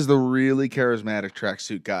 Moss is the really charismatic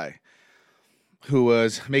tracksuit guy who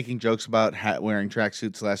was making jokes about wearing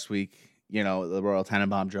tracksuits last week. You know, the Royal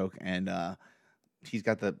Tenenbaum joke, and he's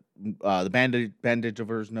got the bandage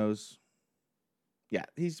over his nose. Yeah,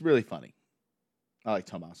 he's really funny. I like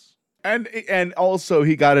Tomas. And also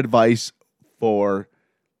he got advice for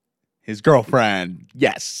his girlfriend.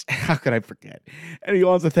 Yes, how could I forget? And he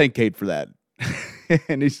wants to thank Kate for that.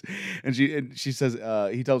 and she says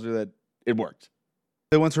he tells her that it worked.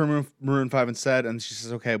 They went to Maroon 5 and said, and she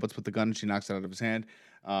says, okay, let's put the gun. And she knocks it out of his hand.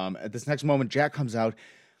 At this next moment, Jack comes out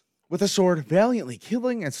with a sword, valiantly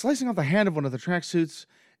killing and slicing off the hand of one of the tracksuits.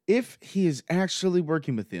 If he is actually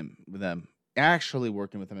working with them,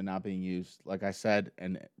 and not being used, like I said,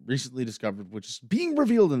 and recently discovered, which is being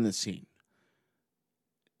revealed in this scene.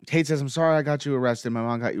 Kate says, I'm sorry I got you arrested. My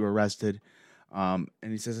mom got you arrested. And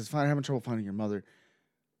he says, it's fine. I'm having trouble finding your mother.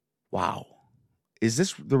 Wow. Is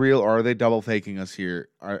this the real, or are they double faking us here?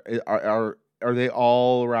 Are they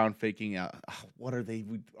all around faking out? What are they?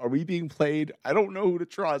 Are we being played? I don't know who to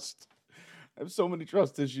trust. I have so many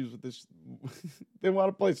trust issues with this. They want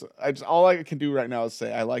to play. All I can do right now is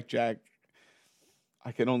say I like Jack.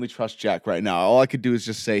 I can only trust Jack right now. All I could do is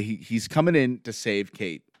just say he's coming in to save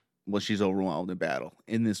Kate while she's overwhelmed in battle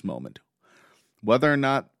in this moment. Whether or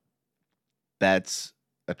not that's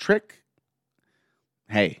a trick,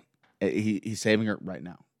 hey, he's saving her right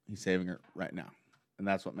now. And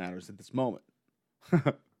that's what matters at this moment.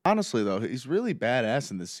 Honestly, though, he's really badass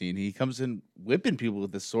in this scene. He comes in whipping people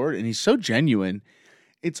with this sword, and he's so genuine.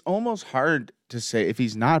 It's almost hard to say if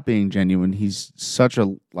he's not being genuine. He's such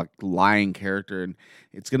a lying character, and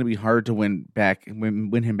it's going to be hard to win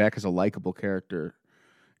him back as a likable character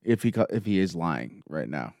if he is lying right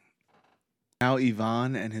now. Now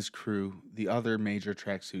Yvonne and his crew, the other major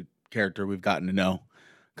tracksuit character we've gotten to know,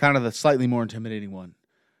 kind of the slightly more intimidating one.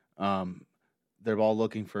 They're all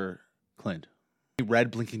looking for Clint.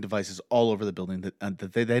 Red blinking devices all over the building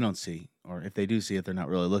that they don't see, or if they do see it, they're not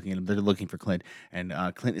really looking at him. They're looking for Clint, and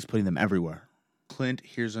Clint is putting them everywhere. Clint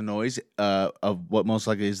hears a noise of what most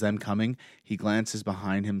likely is them coming. He glances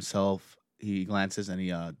behind himself. He glances and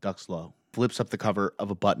he ducks low. Flips up the cover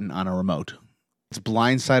of a button on a remote. It's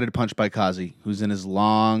blindsided punch by Kazi, who's in his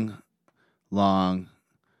long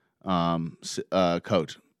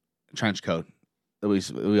trench coat that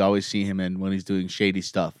we always see him in when he's doing shady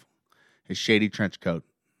stuff. His shady trench coat.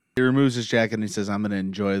 He removes his jacket and he says, I'm going to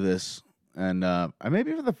enjoy this. And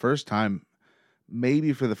maybe for the first time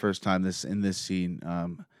in this scene,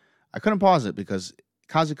 I couldn't pause it because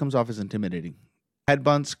Kazi comes off as intimidating.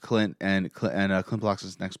 Headbutts Clint and Clint blocks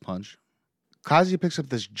his next punch. Kazi picks up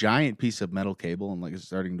this giant piece of metal cable and is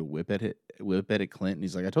starting to whip at it Clint, and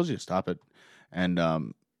he's like, I told you to stop it.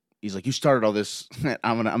 And he's like, you started all this.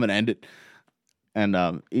 I'm gonna end it. And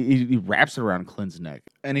he wraps it around Clint's neck,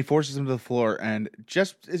 and he forces him to the floor. And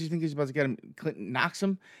just as you think he's about to get him, Clint knocks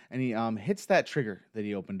him, and he hits that trigger that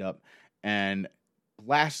he opened up, and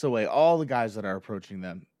blasts away all the guys that are approaching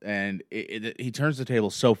them. And he turns the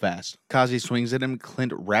table so fast. Kazi swings at him.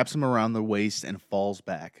 Clint wraps him around the waist and falls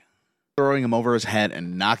back, throwing him over his head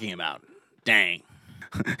and knocking him out. Dang.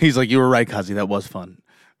 He's like, you were right, Kazi. That was fun.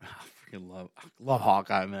 I freaking love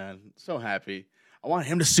Hawkeye, man. So happy. I want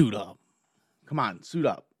him to suit up. Come on, suit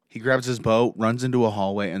up. He grabs his bow, runs into a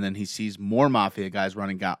hallway, and then he sees more Mafia guys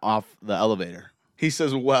running off the elevator. He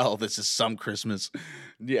says, well, this is some Christmas.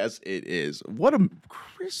 Yes, it is. What a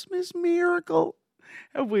Christmas miracle.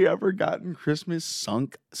 Have we ever gotten Christmas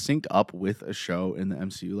synced up with a show in the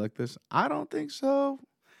MCU like this? I don't think so.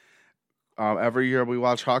 Every year we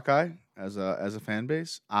watch Hawkeye as a fan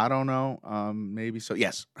base. I don't know. Maybe so.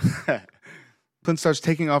 Yes. Clint starts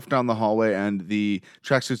taking off down the hallway, and the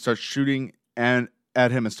tracksuit starts shooting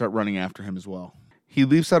at him and start running after him as well. He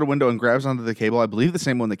leaps out a window and grabs onto the cable. I believe the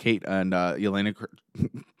same one that Kate and Yelena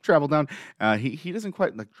travel down. He doesn't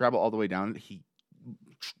quite travel all the way down. He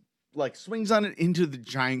swings on it into the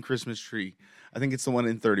giant Christmas tree. I think it's the one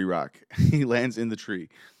in 30 Rock. He lands in the tree.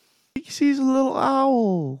 He sees a little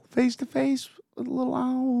owl face to face with a little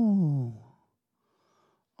owl.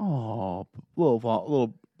 Oh,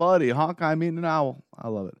 little buddy, Hawkeye meeting an owl. I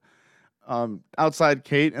love it. Outside,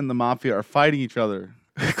 Kate and the Mafia are fighting each other.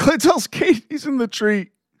 Clint tells Kate he's in the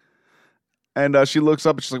tree. And she looks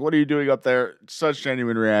up and she's like, what are you doing up there? Such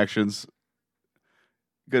genuine reactions.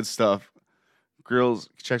 Good stuff. Grills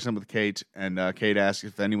checks in with Kate, and Kate asks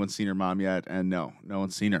if anyone's seen her mom yet. And no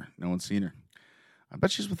one's seen her. No one's seen her. I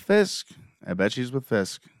bet she's with Fisk.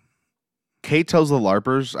 Kate tells the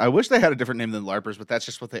LARPers, I wish they had a different name than LARPers, but that's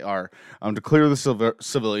just what they are, to clear the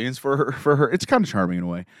civilians for her. It's kind of charming in a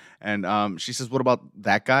way. And she says, what about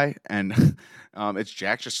that guy? And it's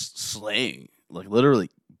Jack just slaying, like literally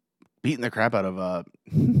beating the crap out of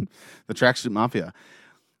the Tracksuit Mafia.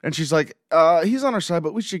 And she's like, he's on our side,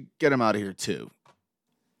 but we should get him out of here too.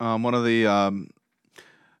 One of the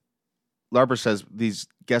LARPers says, these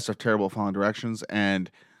guests are terrible at following directions. And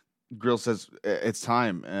Grill says, it's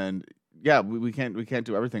time. And yeah, we can't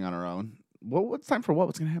do everything on our own. What's time for what?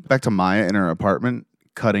 What's gonna happen? Back to Maya in her apartment,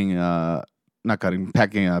 packing a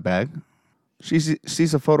bag. She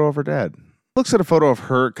sees a photo of her dad. Looks at a photo of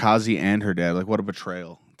her, Kazi, and her dad. Like, what a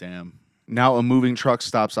betrayal. Damn. Now a moving truck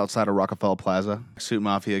stops outside of Rockefeller Plaza. Suit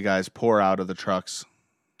Mafia guys pour out of the trucks.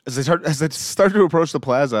 As they start to approach the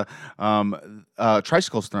plaza,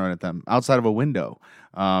 tricycles thrown at them outside of a window.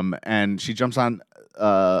 And she jumps on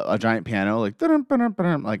a giant piano, like,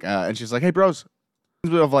 and she's like, "Hey, bros,"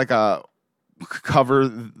 of like a cover,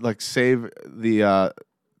 like save the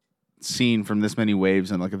scene from This Many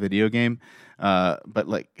Waves in like a video game. But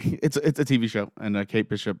like it's a TV show, and Kate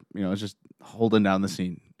Bishop, is just holding down the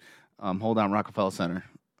scene. Hold down Rockefeller Center.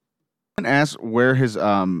 And asks where his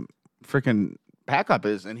freaking backup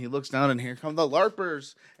is, and he looks down, and here come the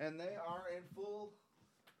LARPers, and they are in full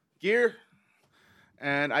gear.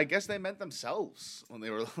 And I guess they meant themselves when they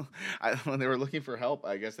were looking for help.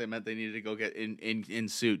 I guess they meant they needed to go get in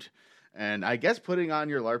suit. And I guess putting on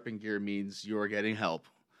your LARPing gear means you're getting help,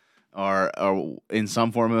 or in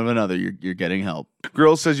some form of another, you're getting help.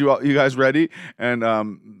 Girl says, you guys ready? And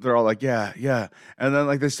they're all like, yeah. And then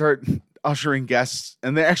like they start ushering guests,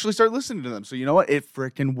 and they actually start listening to them. So you know what? It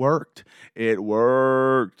freaking worked. It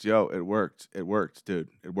worked, yo. It worked. It worked, dude.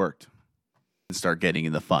 It worked. And start getting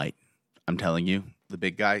in the fight. I'm telling you, the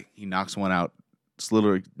big guy, he knocks one out. Just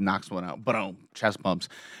literally knocks one out. Boom, chest bumps.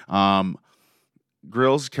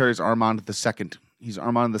 Grills carries Armand the second. He's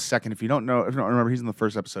Armand the second. If you don't remember, he's in the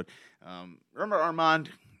first episode. Remember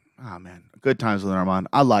Armand? Oh, man. Good times with Armand.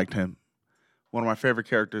 I liked him. One of my favorite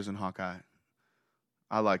characters in Hawkeye.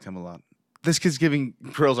 I liked him a lot. This kid's giving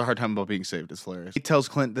Grills a hard time about being saved. It's hilarious. He tells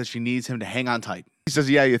Clint that she needs him to hang on tight. He says,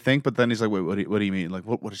 yeah, you think? But then he's like, wait, what do you mean? Like,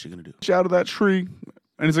 what is she going to do? She's out of that tree.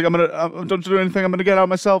 And he's like, don't do anything. I'm going to get out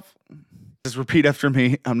myself. Just repeat after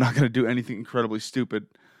me. I'm not going to do anything incredibly stupid.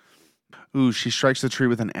 Ooh, she strikes the tree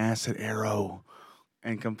with an acid arrow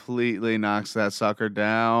and completely knocks that sucker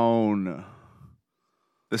down.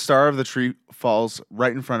 The star of the tree falls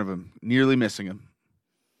right in front of him, nearly missing him.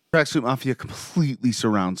 Tracksuit Mafia completely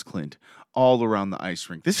surrounds Clint all around the ice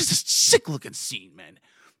rink. This is a sick-looking scene, man.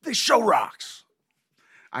 They show rocks.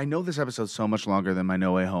 I know this episode's so much longer than my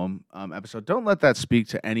No Way Home episode. Don't let that speak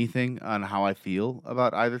to anything on how I feel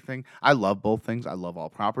about either thing. I love both things. I love all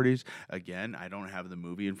properties. Again, I don't have the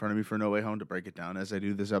movie in front of me for No Way Home to break it down as I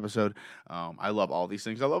do this episode. I love all these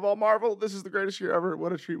things. I love all Marvel. This is the greatest year ever.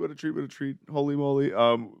 What a treat, what a treat, what a treat. Holy moly.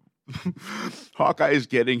 Hawkeye is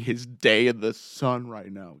getting his day in the sun right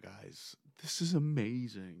now, guys. This is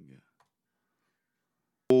amazing.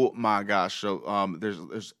 Oh my gosh! So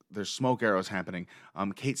there's smoke arrows happening.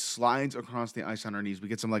 Kate slides across the ice on her knees. We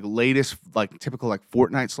get some latest typical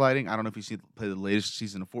Fortnite sliding. I don't know if you play the latest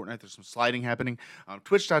season of Fortnite. There's some sliding happening.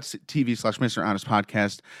 Twitch.tv/Mr. Honest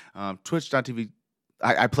Podcast. Twitch.tv.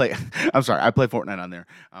 I play. I'm sorry. I play Fortnite on there,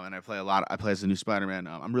 and I play a lot. I play as the new Spider-Man.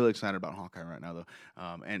 I'm really excited about Hawkeye right now, though.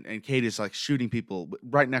 And Kate is shooting people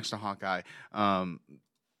right next to Hawkeye.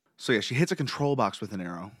 So yeah, she hits a control box with an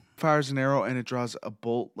arrow. Fires an arrow, and it draws a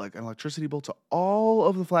bolt, like an electricity bolt, to all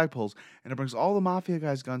of the flagpoles, and it brings all the Mafia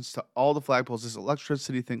guys' guns to all the flagpoles. This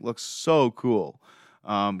electricity thing looks so cool.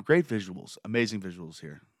 Great visuals, amazing visuals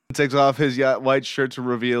here. He takes off his white shirt to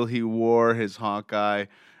reveal he wore his Hawkeye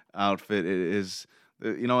outfit. It is,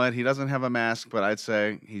 you know what? He doesn't have a mask, but I'd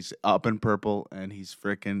say he's up in purple, and he's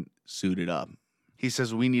freaking suited up. He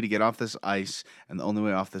says we need to get off this ice, and the only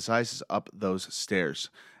way off this ice is up those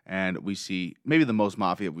stairs. And we see maybe the most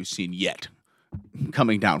Mafia we've seen yet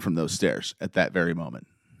coming down from those stairs at that very moment.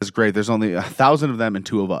 It's great. There's only 1,000 of them and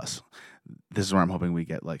 2 of us. This is where I'm hoping we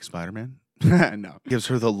get Spider-Man. No. Gives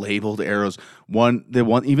her the labeled arrows. Even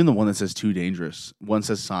the one that says too dangerous. One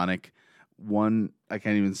says Sonic. One, I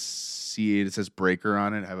can't even see it. It says Breaker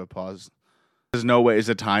on it. I have a pause. There's no way. Is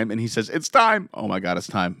it time? And he says, it's time. Oh my God, it's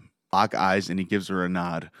time. Lock eyes, and he gives her a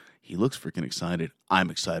nod. He looks freaking excited. I'm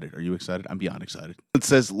excited. Are you excited? I'm beyond excited. It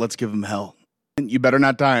says, let's give him hell. You better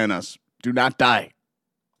not die on us. Do not die.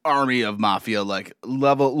 Army of Mafia, like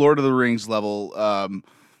level Lord of the Rings level,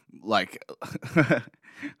 like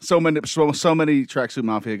so many tracksuit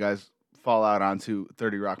Mafia guys fall out onto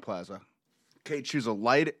 30 Rock Plaza. Kate shoots a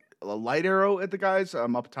light arrow at the guys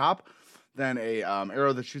up top, then a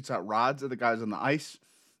arrow that shoots out rods at the guys on the ice.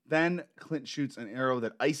 Then Clint shoots an arrow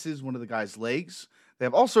that ices one of the guys' legs. They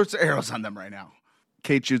have all sorts of arrows on them right now.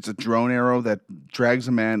 Kate shoots a drone arrow that drags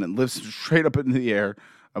a man and lifts him straight up into the air.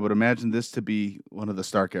 I would imagine this to be one of the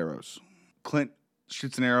Stark arrows. Clint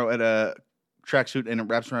shoots an arrow at a tracksuit and it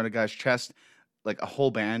wraps around a guy's chest like a whole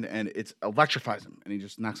band and it electrifies him and he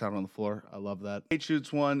just knocks out on the floor. I love that. Kate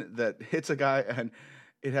shoots one that hits a guy and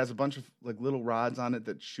it has a bunch of like little rods on it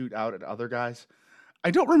that shoot out at other guys. I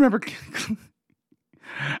don't remember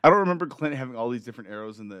Clint having all these different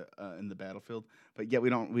arrows in the battlefield, but yet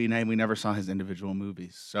we never saw his individual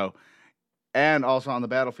movies. So. And also on the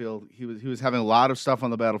battlefield, he was having a lot of stuff on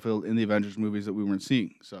the battlefield in the Avengers movies that we weren't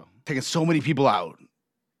seeing. So taking so many people out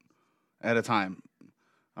at a time.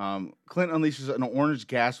 Clint unleashes an orange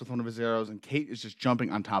gas with one of his arrows, and Kate is just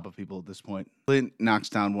jumping on top of people at this point. Clint knocks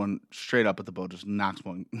down one straight up at the boat, just knocks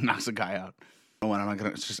a guy out. I'm not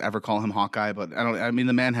gonna just ever call him Hawkeye, but I mean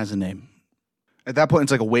the man has a name. At that point,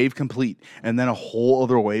 it's like a wave complete, and then a whole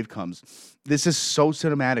other wave comes. This is so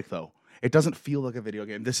cinematic, though. It doesn't feel like a video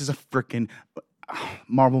game. This is a freaking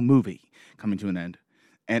Marvel movie coming to an end.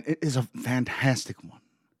 And it is a fantastic one.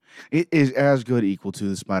 It is as good equal to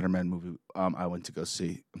the Spider-Man movie I went to go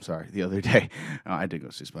see. I'm sorry, the other day. I did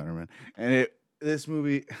go see Spider-Man. And this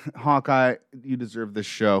movie, Hawkeye, you deserve this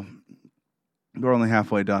show. We're only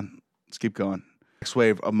halfway done. Let's keep going. Next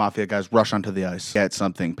wave of Mafia guys rush onto the ice. Get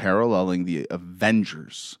something paralleling the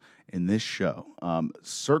Avengers in this show.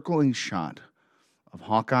 Circling shot of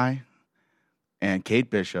Hawkeye and Kate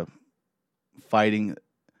Bishop fighting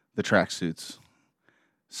the tracksuits.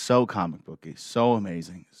 So comic booky, so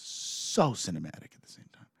amazing, so cinematic at the same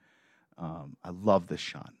time. I love this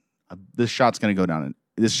shot. This shot's going to go down.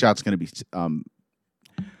 This shot's going to be...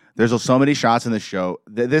 there's so many shots in this show.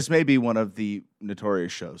 This may be one of the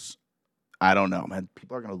notorious shows. I don't know, man.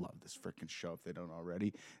 People are going to love this freaking show if they don't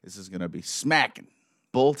already. This is going to be smacking.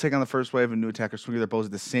 Both take on the first wave of new attackers, swinging their bows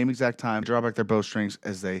at the same exact time, draw back their bowstrings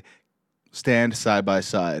as they stand side by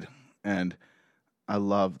side, and I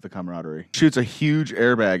love the camaraderie. Shoots a huge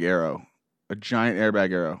airbag arrow, a giant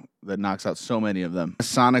airbag arrow that knocks out so many of them. A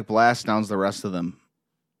sonic blast downs the rest of them.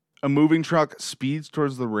 A moving truck speeds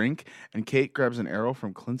towards the rink, and Kate grabs an arrow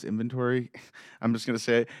from Clint's inventory, I'm just going to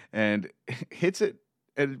say it, and hits it,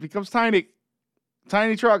 and it becomes tiny.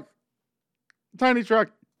 Tiny truck. Tiny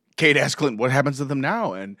truck. Kate asks Clint, what happens to them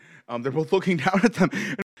now? And they're both looking down at them.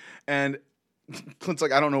 And Clint's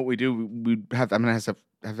like, I don't know what we do. I'm gonna have to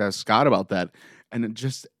ask Scott about that. And then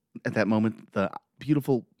just at that moment, the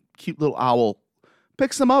beautiful, cute little owl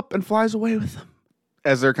picks them up and flies away with them.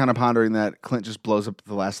 As they're kind of pondering that, Clint just blows up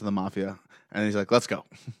the last of the Mafia, and he's like, let's go.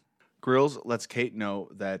 Grills lets Kate know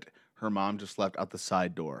that her mom just left out the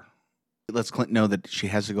side door. It lets Clint know that she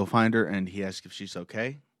has to go find her, and he asks if she's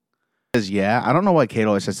okay. Says, yeah, I don't know why Kate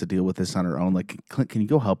always has to deal with this on her own. Like, Clint, can you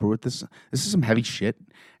go help her with this? This is some heavy shit.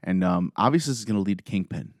 And obviously this is going to lead to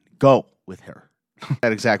Kingpin. Go with her. At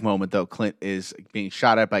that exact moment, though, Clint is being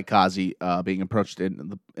shot at by Kazi, being approached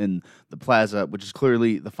in the plaza, which is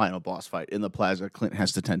clearly the final boss fight. In the plaza, Clint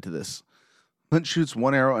has to tend to this. Clint shoots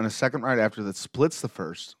one arrow and a second right after that splits the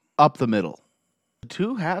first up the middle. The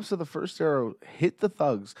two halves of the first arrow hit the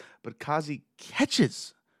thugs, but Kazi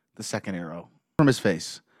catches the second arrow from his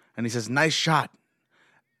face. And he says, nice shot.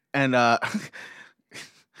 And Hawkeye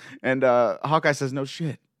says, no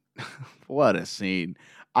shit. What a scene.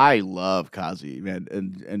 I love Kazi, man,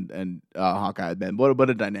 and Hawkeye, man. What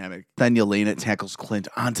a dynamic. Then Yelena tackles Clint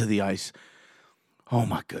onto the ice. Oh,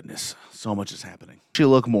 my goodness. So much is happening. She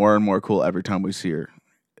look more and more cool every time we see her.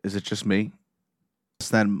 Is it just me?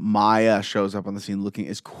 Then Maya shows up on the scene looking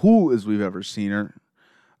as cool as we've ever seen her.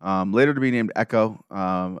 Later to be named Echo.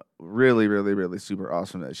 Really, really, really super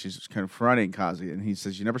awesome that she's confronting Kazi, and he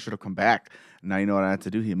says, you never should have come back. Now you know what I have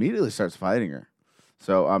to do. He immediately starts fighting her.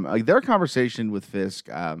 So their conversation with Fisk,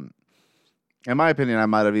 in my opinion, I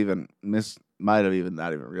might have even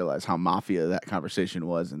not even realized how mafia that conversation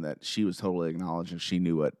was, and that she was totally acknowledging she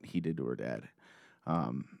knew what he did to her dad.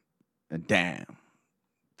 And damn,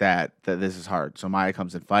 that this is hard. So Maya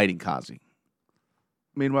comes in fighting Kazi.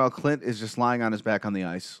 Meanwhile, Clint is just lying on his back on the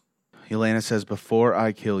ice. Yelena says, before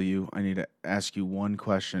I kill you, I need to ask you one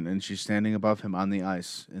question. And she's standing above him on the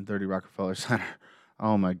ice in 30 Rockefeller Center.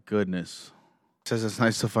 Oh, my goodness. Says, it's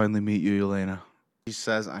nice to finally meet you, Yelena. She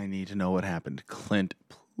says, I need to know what happened. Clint,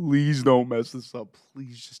 please don't mess this up.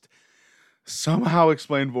 Please just somehow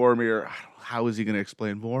explain Vormir. How is he going to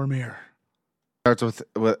explain Vormir? Starts with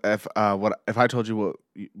if I told you what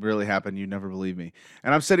really happened, you'd never believe me.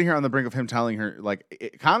 And I'm sitting here on the brink of him telling her, like,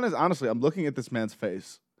 it kind of honestly, I'm looking at this man's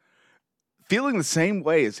face, feeling the same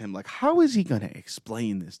way as him. Like, how is he going to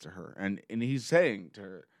explain this to her? And he's saying to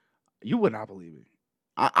her, you would not believe me.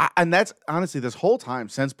 And that's honestly this whole time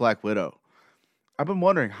since Black Widow, I've been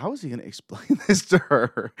wondering, how is he going to explain this to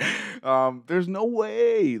her? There's no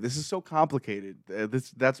way. This is so complicated.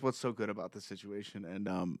 That's what's so good about this situation.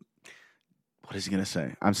 And what is he going to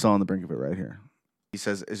say? I'm still on the brink of it right here. He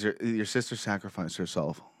says, "Is your sister sacrificed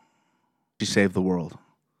herself? She saved the world.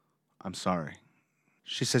 I'm sorry."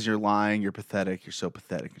 She says, "You're lying. You're pathetic. You're so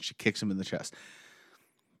pathetic." And she kicks him in the chest.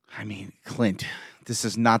 I mean, Clint, this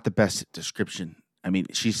is not the best description. I mean,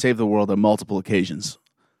 she saved the world on multiple occasions.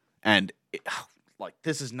 And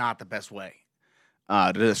this is not the best way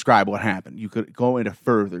to describe what happened. You could go into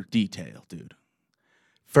further detail, dude.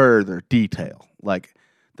 Further detail. Like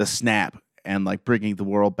the snap and like bringing the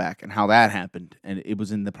world back and how that happened. And it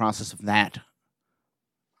was in the process of that.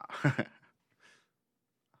 I'm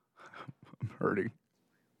hurting.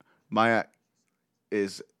 Maya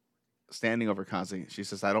is standing over Kazi. She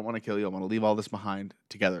says, I don't want to kill you. I want to leave all this behind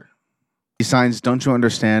together. He signs, don't you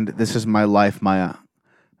understand? This is my life, Maya.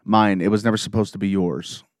 Mine. It was never supposed to be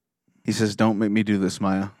yours. He says, don't make me do this,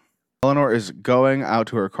 Maya. Eleanor is going out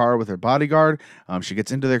to her car with her bodyguard. She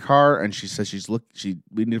gets into their car and she says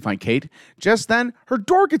we need to find Kate. Just then, her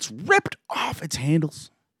door gets ripped off its handles,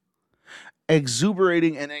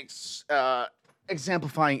 exuberating and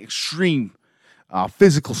exemplifying extreme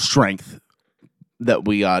physical strength that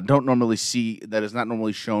we don't normally see, that is not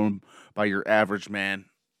normally shown by your average man.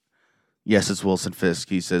 Yes, it's Wilson Fisk.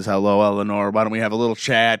 He says, hello, Eleanor. Why don't we have a little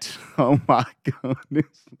chat? Oh, my goodness.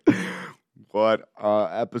 What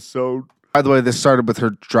episode? By the way, this started with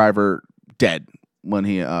her driver dead when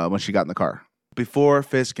she got in the car. Before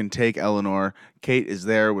Fisk can take Eleanor, Kate is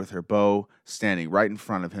there with her bow, standing right in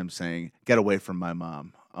front of him, saying, get away from my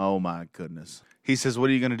mom. Oh, my goodness. He says,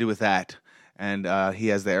 what are you going to do with that? And he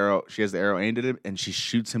has the arrow. She has the arrow aimed at him, and she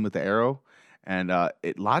shoots him with the arrow. And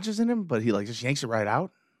it lodges in him, but he just yanks it right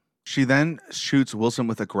out. She then shoots Wilson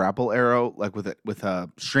with a grapple arrow, like with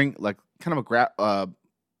a string, like kind of a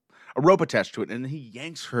rope attached to it, and he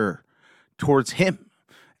yanks her towards him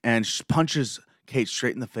and punches Kate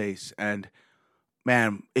straight in the face. And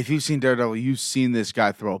man, if you've seen Daredevil, you've seen this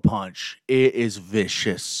guy throw a punch. It is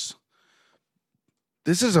vicious.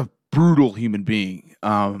 This is a brutal human being.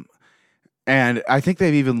 And I think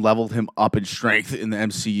they've even leveled him up in strength in the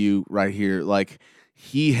MCU right here. Like,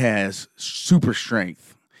 he has super strength.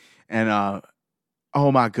 And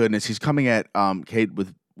oh my goodness, he's coming at Kate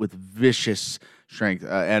with vicious strength.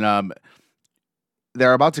 And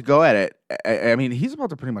they're about to go at it. I mean, he's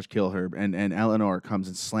about to pretty much kill her. And Eleanor comes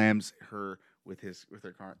and slams her with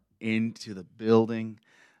her car into the building.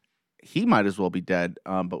 He might as well be dead,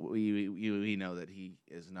 but we know that he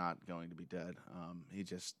is not going to be dead.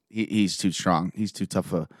 He's too strong. He's too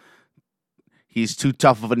tough of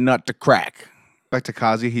a nut to crack. Back to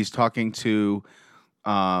Kazi, he's talking to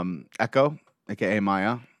Echo, aka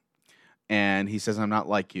Maya, and he says, I'm not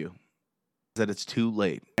like you. That it's too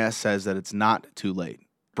late. Maya says that it's not too late.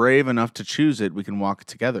 Brave enough to choose it, we can walk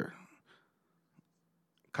together.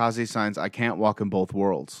 Kazi signs, I can't walk in both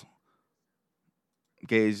worlds.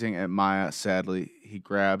 Gazing at Maya sadly, he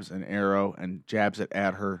grabs an arrow and jabs it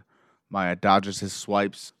at her. Maya dodges his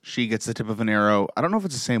swipes. She gets the tip of an arrow. I don't know if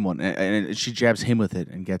it's the same one. And she jabs him with it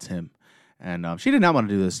and gets him. And she did not want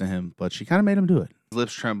to do this to him, but she kind of made him do it. His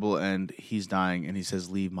lips tremble and he's dying. And he says,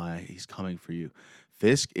 leave, Maya. He's coming for you.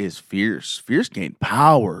 Fisk is fierce. Fierce gained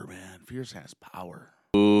power, man. Fierce has power.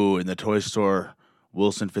 Ooh, in the toy store,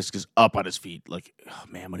 Wilson Fisk is up on his feet. Like, oh,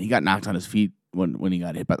 man, when he got knocked on his feet, when he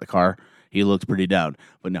got hit by the car, he looked pretty down.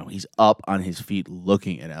 But no, he's up on his feet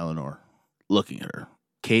looking at Eleanor. Looking at her.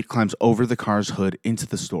 Kate climbs over the car's hood into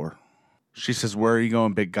the store. She says, where are you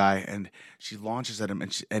going, big guy? And she launches at him,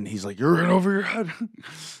 and he's like, you're in over your head.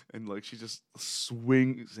 And like she just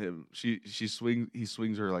swings him. He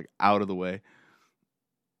swings her like out of the way.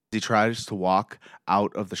 He tries to walk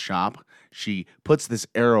out of the shop. She puts this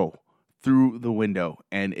arrow through the window,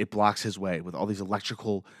 and it blocks his way with all these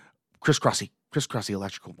electrical crisscrossy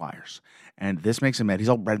electrical wires. And this makes him mad. He's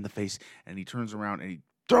all red in the face, and he turns around and he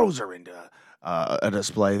throws her into a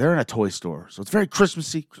display. They're in a toy store, so it's very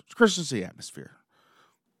Christmassy atmosphere.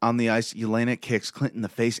 On the ice, Yelena kicks Clint in the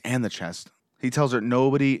face and the chest. He tells her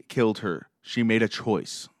nobody killed her. She made a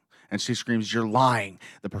choice. And she screams, you're lying.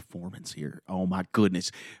 The performance here. Oh, my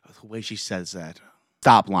goodness. The way she says that.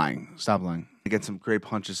 Stop lying. Stop lying. He gets some great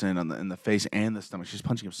punches in the face and the stomach. She's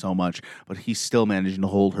punching him so much, but he's still managing to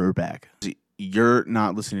hold her back. You're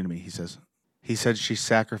not listening to me, he says. He said she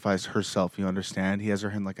sacrificed herself, you understand? He has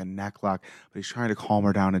her in like a neck lock, but he's trying to calm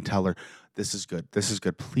her down and tell her, this is good. This is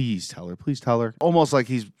good. Please tell her. Please tell her. Almost like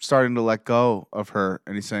he's starting to let go of her.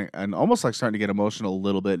 And he's saying, and almost like starting to get emotional a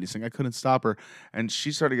little bit. And he's saying, I couldn't stop her. And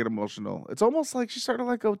she's starting to get emotional. It's almost like she's starting to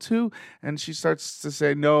let go too. And she starts to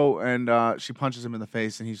say no. And she punches him in the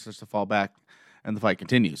face and he starts to fall back. And the fight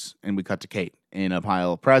continues. And we cut to Kate in a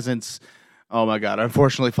pile of presents. Oh my God.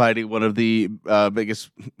 Unfortunately, fighting one of the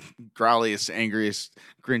biggest, growliest, angriest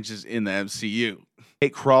Grinches in the MCU.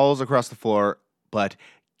 Kate crawls across the floor, but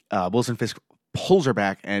Wilson Fisk pulls her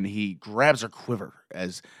back and he grabs her quiver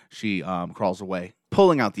as she crawls away.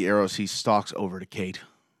 Pulling out the arrows, he stalks over to Kate.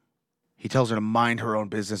 He tells her to mind her own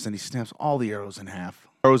business and he snaps all the arrows in half,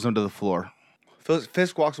 throws them to the floor.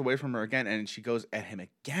 Fisk walks away from her again and she goes at him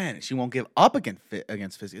again. She won't give up against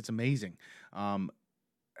Fisk. It's amazing.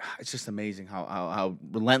 It's just amazing how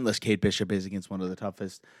relentless Kate Bishop is against one of the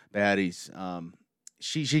toughest baddies.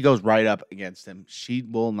 She goes right up against him. She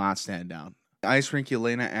will not stand down. Ice Rink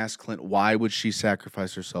Yelena asks Clint, why would she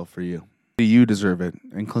sacrifice herself for you? Do you deserve it?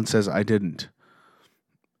 And Clint says, I didn't.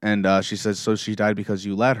 And she says, so she died because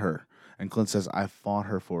you let her. And Clint says, I fought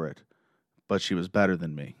her for it, but she was better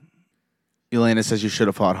than me. Yelena says, you should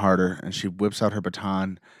have fought harder. And she whips out her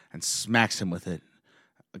baton and smacks him with it.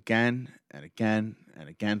 Again and again and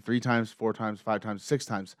again, 3 times, 4 times, 5 times, 6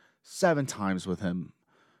 times, 7 times with him.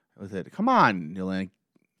 With it. Come on, Yelena.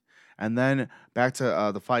 And then back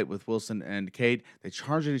to the fight with Wilson and Kate. They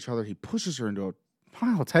charge at each other. He pushes her into a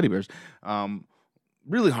pile of teddy bears.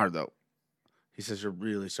 Really hard, though. He says, you're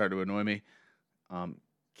really starting to annoy me.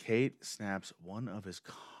 Kate snaps one of his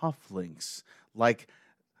cufflinks, like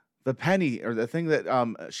the penny or the thing that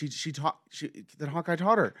that Hawkeye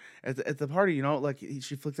taught her at the party. You know, like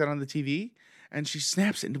she flicked that on the TV, and she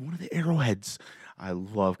snaps it into one of the arrowheads. I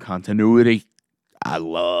love continuity.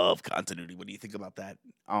 What do you think about that?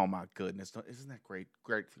 Oh my goodness. Isn't that great?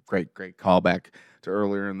 Great callback to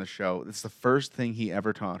earlier in the show. It's the first thing he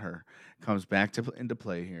ever taught her. Comes back into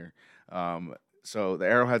play here. So the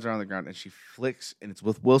arrowheads are on the ground and she flicks, and it's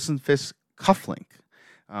with Wilson Fisk's cufflink,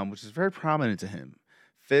 which is very prominent to him.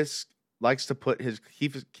 Fisk likes to put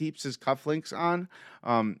keeps his cufflinks on.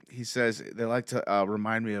 He says they like to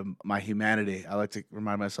remind me of my humanity. I like to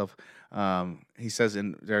remind myself. He says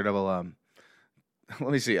in Daredevil, let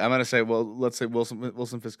me see. I'm gonna say, well, let's say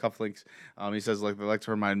Wilson Fisk cufflinks. He says they like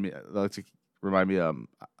to remind me.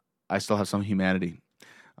 I still have some humanity.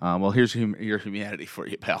 Well, here's your humanity for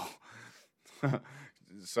you, pal.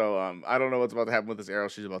 So I don't know what's about to happen with this arrow.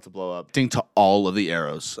 She's about to blow up. To all of the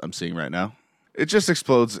arrows I'm seeing right now, it just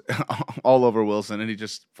explodes all over Wilson, and he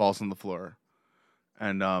just falls on the floor,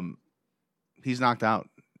 and he's knocked out.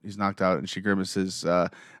 He's knocked out, and she grimaces,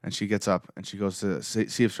 and she gets up, and she goes to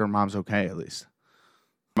see if her mom's okay at least.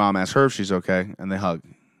 Mom asks her if she's okay, and they hug.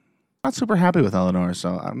 Not super happy with Eleanor,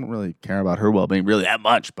 so I don't really care about her well-being really that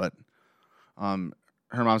much, but her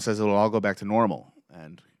mom says it'll all go back to normal,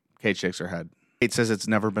 and Kate shakes her head. Kate says it's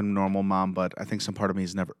never been normal, Mom, but I think some part of me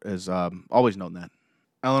has always known that.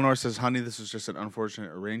 Eleanor says, honey, this was just an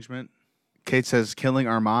unfortunate arrangement. Kate says, killing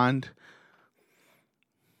Armand,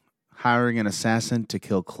 hiring an assassin to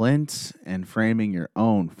kill Clint, and framing your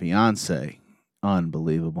own fiancé.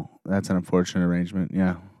 Unbelievable. That's an unfortunate arrangement,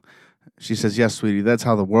 yeah. She says, yes, sweetie, that's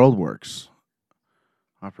how the world works.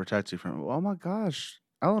 I'll protect you from it. Oh, my gosh,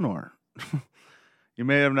 Eleanor. You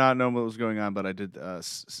may have not known what was going on, but I did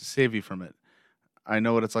save you from it. I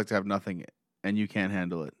know what it's like to have nothing, and you can't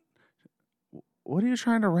handle it. What are you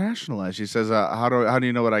trying to rationalize? She says, how do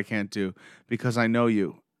you know what I can't do? Because I know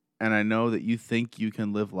you, and I know that you think you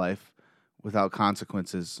can live life without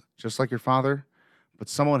consequences, just like your father, but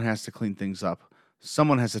someone has to clean things up.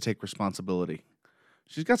 Someone has to take responsibility.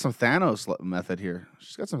 She's got some Thanos method here.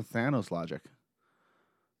 She's got some Thanos logic.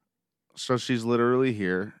 So she's literally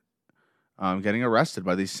here getting arrested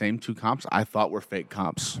by these same 2 cops I thought were fake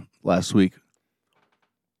cops last week.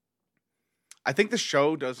 I think the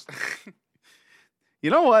show does... You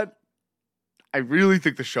know what? I really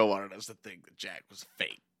think the show wanted us to think that Jack was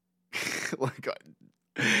fake.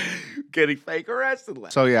 Getting fake arrested.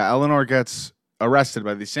 So yeah, Eleanor gets arrested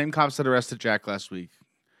by the same cops that arrested Jack last week.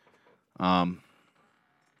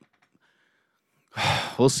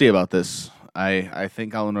 We'll see about this. I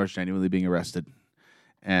think Eleanor's genuinely being arrested,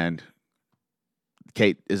 and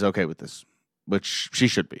Kate is okay with this, which she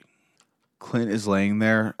should be. Clint is laying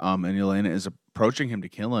there, and Yelena is approaching him to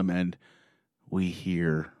kill him, and we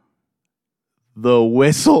hear the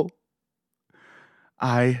whistle.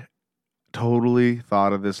 I totally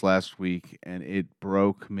thought of this last week, and it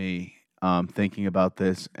broke me thinking about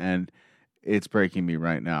this, and it's breaking me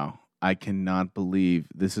right now. I cannot believe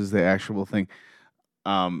this is the actual thing.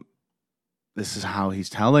 This is how he's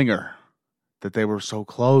telling her that they were so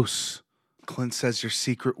close. Clint says your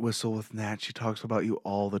secret whistle with Nat. She talks about you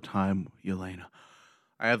all the time, Yelena.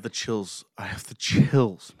 I have the chills.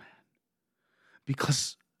 Man.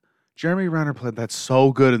 Because Jeremy Renner played that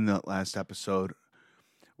so good in that last episode.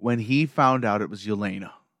 When he found out it was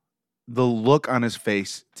Yelena, the look on his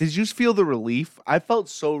face. Did you feel the relief? I felt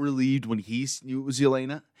so relieved when he knew it was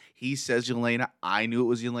Yelena. He says Yelena. I knew it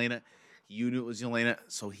was Yelena. You knew it was Yelena.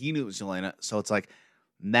 So he knew it was Yelena. So it's like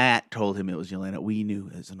Nat told him it was Yelena. We knew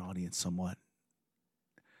as an audience somewhat.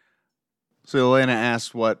 So Yelena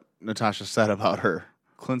asked what Natasha said about her.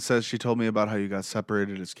 Clint says she told me about how you got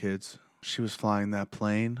separated as kids. She was flying that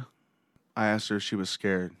plane. I asked her if she was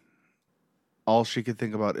scared. All she could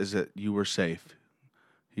think about is that you were safe,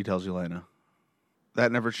 he tells Yelena.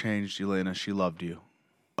 That never changed, Yelena. She loved you.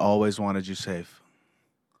 Always wanted you safe.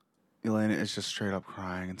 Yelena is just straight up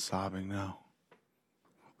crying and sobbing now.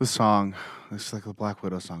 The song, it's like the Black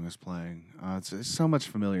Widow song is playing. It's so much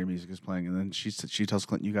familiar music is playing. And then she tells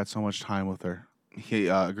Clint, you got so much time with her. He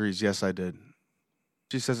agrees, yes, I did.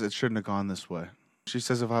 She says it shouldn't have gone this way. She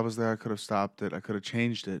says if I was there, I could have stopped it. I could have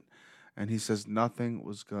changed it. And he says nothing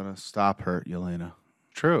was going to stop her, Yelena.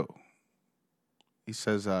 True. He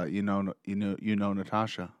says, you know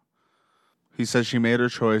Natasha. He says she made her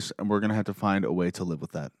choice, and we're going to have to find a way to live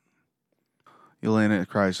with that. Yelena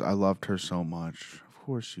cries, I loved her so much. Of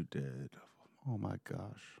course you did. Oh, my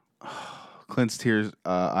gosh. Clint's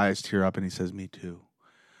eyes tear up, and he says, me too.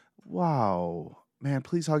 Wow. Man,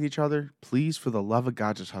 please hug each other. Please, for the love of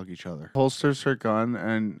God, just hug each other. Holsters her gun,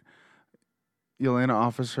 and Yelena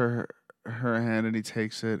offers her hand, and he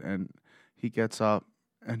takes it, and he gets up,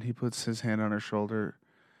 and he puts his hand on her shoulder,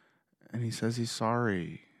 and he says he's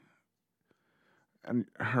sorry. And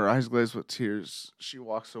her eyes glaze with tears. She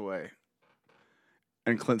walks away.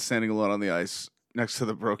 And Clint's standing alone on the ice next to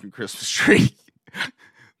the broken Christmas tree.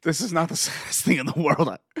 This is not the saddest thing in the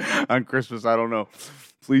world on Christmas. I don't know.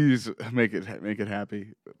 Please make it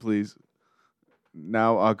happy. Please.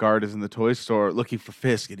 Now a guard is in the toy store looking for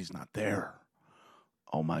Fisk, and he's not there.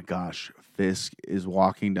 Oh my gosh. Fisk is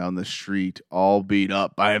walking down the street all beat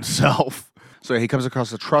up by himself. So he comes across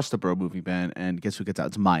the Trust a Bro movie van, and guess who gets out?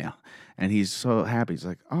 It's Maya. And he's so happy. He's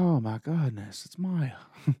like, oh my goodness, it's Maya.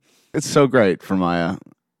 It's so great for Maya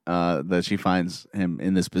that she finds him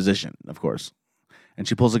in this position, of course. And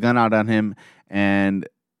she pulls a gun out on him, and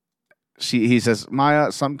he says,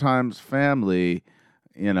 Maya, sometimes family,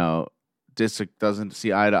 district doesn't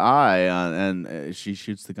see eye to eye, and she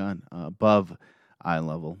shoots the gun above eye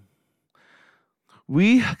level.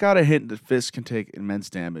 We got a hint that Fisk can take immense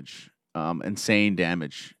damage, insane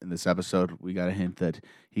damage in this episode. We got a hint that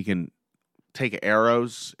he can take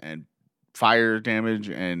arrows and fire damage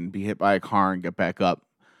and be hit by a car and get back up.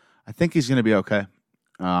 I think he's going to be okay.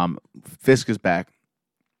 Fisk is back.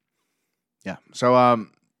 Yeah. So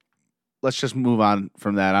let's just move on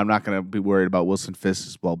from that. I'm not going to be worried about Wilson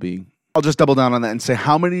Fisk's well-being. I'll just double down on that and say,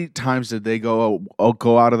 how many times did they go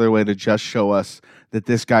out of their way to just show us that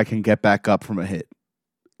this guy can get back up from a hit?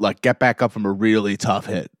 Like, get back up from a really tough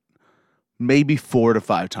hit. Maybe 4 to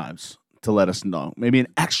 5 times to let us know. Maybe an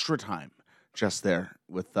extra time just there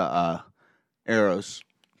with the arrows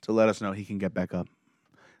to let us know he can get back up.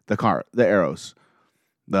 The arrows.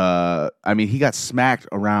 He got smacked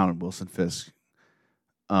around, Wilson Fisk.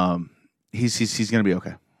 He's going to be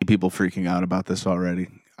okay. People freaking out about this already.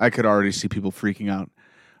 I could already see people freaking out.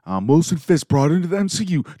 Wilson Fisk brought into the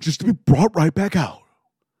MCU just to be brought right back out.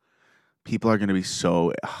 People are going to be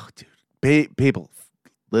so... Oh, dude. People,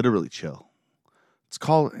 literally chill. It's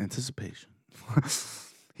called anticipation.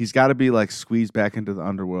 He's got to be, squeezed back into the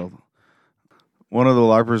underworld. One of the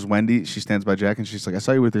LARPers, Wendy, she stands by Jack, and she's like, I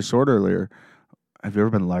saw you with your sword earlier. Have you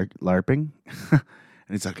ever been LARPing? And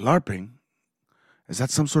he's like, LARPing? Is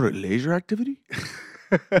that some sort of leisure activity?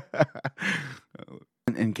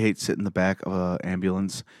 And Kate sit in the back of an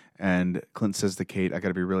ambulance, and Clint says to Kate, I got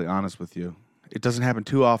to be really honest with you. It doesn't happen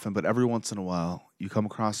too often, but every once in a while, you come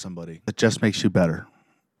across somebody that just makes you better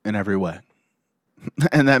in every way.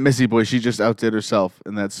 And that Missy boy, she just outdid herself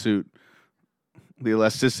in that suit. The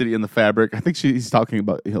elasticity in the fabric. I think he's talking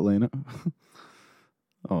about Helena.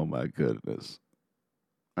 Oh, my goodness.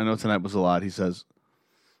 I know tonight was a lot. He says,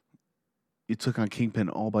 you took on Kingpin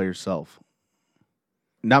all by yourself.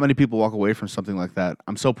 Not many people walk away from something like that.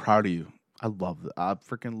 I'm so proud of you. I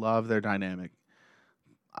freaking love their dynamic.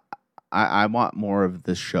 I want more of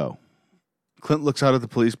this show. Clint looks out at the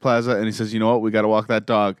police plaza and he says, you know what? We got to walk that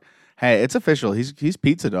dog. Hey, it's official. He's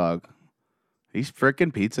Pizza Dog. He's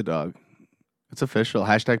freaking Pizza Dog. It's official.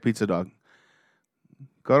 Hashtag Pizza Dog.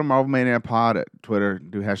 Go to Marvel Mania Pod at Twitter.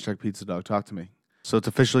 Do hashtag Pizza Dog. Talk to me. So it's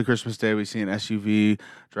officially Christmas Day. We see an SUV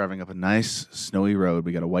driving up a nice snowy road.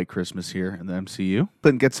 We got a white Christmas here in the MCU.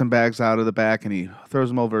 Clint gets some bags out of the back and he throws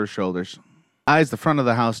them over his shoulders. Eyes the front of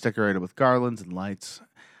the house decorated with garlands and lights.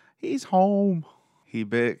 He's home. He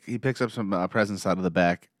picks up some presents out of the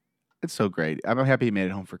back. It's so great. I'm happy he made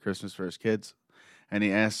it home for Christmas for his kids. And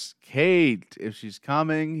he asks Kate if she's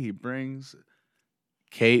coming. He brings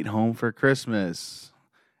Kate home for Christmas.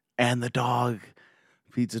 And the dog,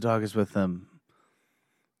 Pizza Dog, is with them.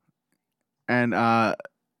 And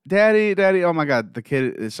Daddy, oh my God, the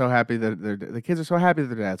kid is so happy that the kids are so happy that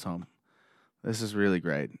their dad's home. This is really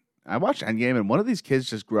great. I watched Endgame, and one of these kids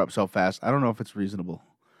just grew up so fast. I don't know if it's reasonable.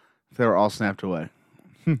 If they were all snapped away.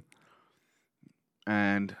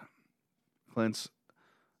 And Clint's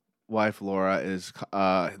wife, Laura, is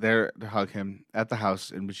there to hug him at the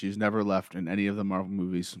house in which she's never left in any of the Marvel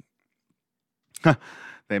movies.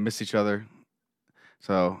 They miss each other.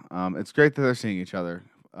 So it's great that they're seeing each other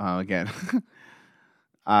again.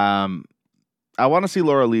 I want to see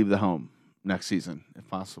Laura leave the home next season, if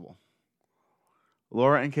possible.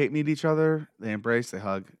 Laura and Kate meet each other. They embrace. They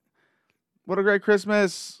hug. What a great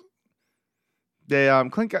Christmas! They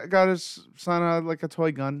Clint got his son like a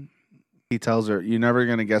toy gun. He tells her, "You're never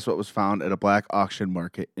gonna guess what was found at a black auction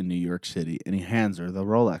market in New York City," and he hands her the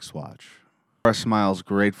Rolex watch. Laura smiles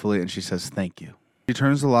gratefully and she says, "Thank you." She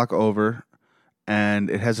turns the lock over, and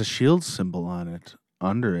it has a shield symbol on it,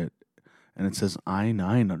 under it, and it says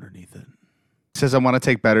I-9 underneath it. He says, "I want to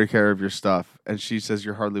take better care of your stuff," and she says,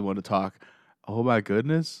 "You're hardly one to talk." Oh my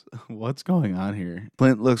goodness, what's going on here?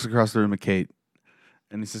 Clint looks across the room at Kate,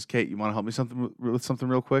 and he says, "Kate, you want to help me with something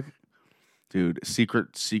real quick, dude?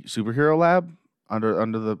 Secret superhero lab under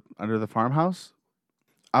the farmhouse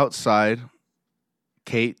outside."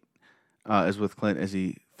 Kate is with Clint as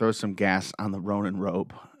he throws some gas on the Ronin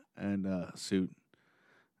robe and suit,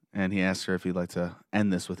 and he asks her if he'd like to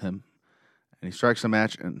end this with him. And he strikes a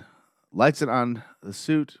match and lights it on the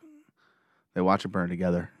suit. They watch it burn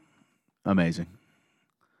together. Amazing.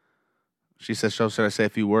 She says, "So should I say a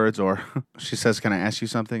few words?" Or she says, "Can I ask you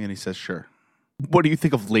something?" And he says, "Sure." What do you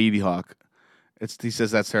think of Lady Hawk? He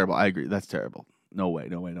says, "That's terrible." I agree. That's terrible. No way.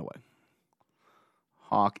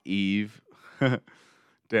 Hawk Eve.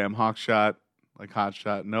 Damn, Hawk shot. Like hot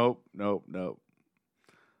shot. Nope.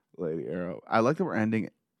 Lady Arrow. I like that we're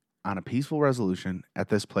ending on a peaceful resolution at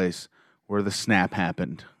this place where the snap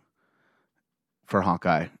happened for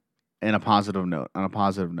Hawkeye. On a positive note,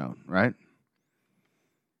 right?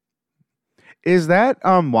 Is that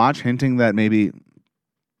watch hinting that maybe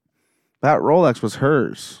that Rolex was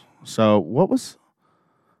hers? So what's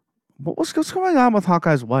going on with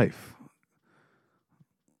Hawkeye's wife,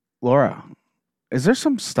 Laura? Is there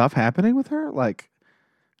some stuff happening with her? Like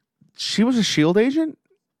she was a SHIELD agent?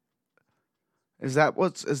 Is that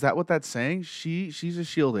what that's saying? She's a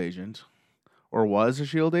SHIELD agent, or was a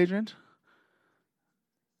SHIELD agent?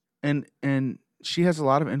 And she has a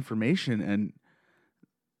lot of information, and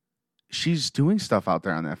she's doing stuff out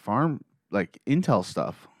there on that farm, like intel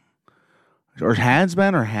stuff. Or had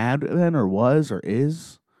been, or was, or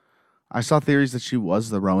is. I saw theories that she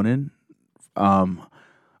was the Ronin.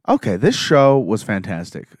 Okay, this show was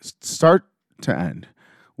fantastic. Start to end.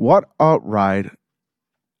 What a ride.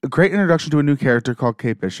 A great introduction to a new character called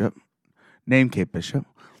Kate Bishop. Named Kate Bishop.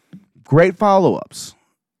 Great follow-ups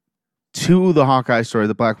to the Hawkeye story,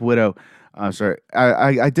 the Black Widow.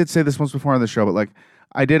 I did say this once before on the show, but like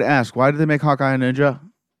I did ask, why did they make Hawkeye a ninja?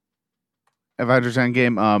 Avengers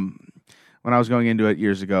Endgame, when I was going into it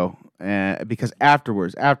years ago, because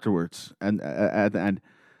afterwards, and at the end,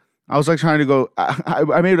 I was like trying to go.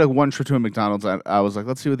 I made like one trip to a McDonald's. I was like,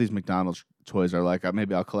 let's see what these McDonald's toys are like.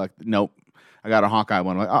 Maybe I'll collect. Nope, I got a Hawkeye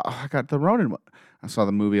one. I'm like, oh, I got the Ronin one. I saw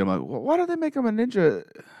the movie. I'm like, well, why did they make him a ninja?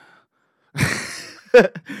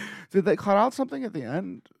 Did they cut out something at the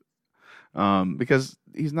end? Because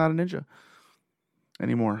he's not a ninja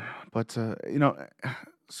anymore. But so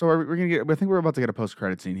we're gonna get. I think we're about to get a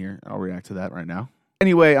post-credit scene here. I'll react to that right now.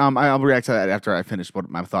 Anyway, I'll react to that after I finish what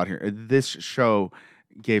my thought here. This show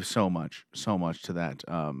gave so much to that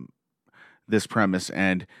this premise,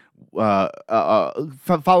 and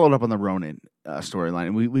followed up on the Ronin storyline,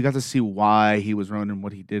 and we got to see why he was Ronin,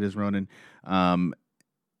 what he did as Ronin.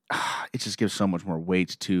 It just gives so much more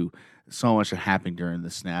weight to so much that happened during the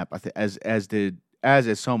snap. I think as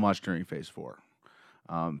is so much during Phase 4.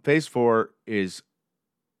 Phase 4 is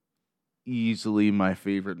easily my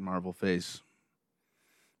favorite Marvel phase.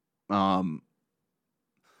 I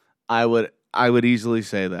would I would easily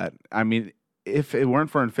say that. I mean, if it weren't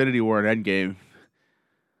for Infinity War and Endgame,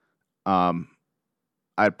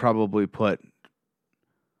 I'd probably put,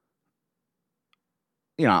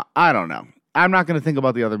 I don't know. I'm not going to think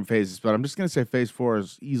about the other phases, but I'm just going to say Phase 4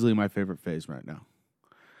 is easily my favorite phase right now.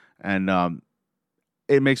 And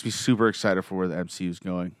it makes me super excited for where the MCU is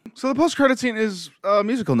going. So the post-credit scene is a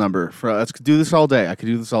musical number. Let's do this all day. I could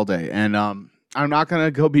do this all day. And I'm not going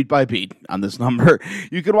to go beat by beat on this number.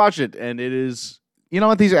 You can watch it, and it is,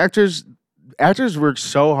 what, these actors work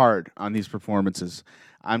so hard on these performances.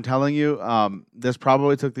 I'm telling you, this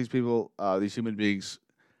probably took these people, these human beings,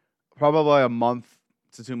 probably a month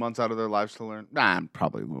to 2 months out of their lives to learn.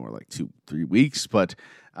 Probably more like 2-3 weeks, but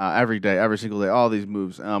every day, every single day, all these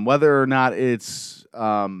moves. Whether or not it's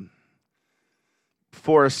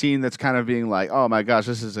for a scene that's kind of being like, oh my gosh,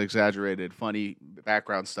 this is exaggerated, funny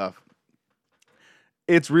background stuff.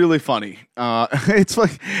 It's really funny.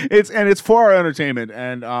 It's for our entertainment,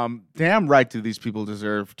 and damn right do these people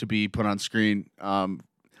deserve to be put on screen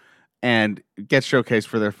and get showcased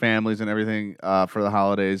for their families and everything for the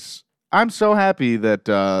holidays. I'm so happy that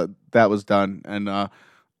that was done, and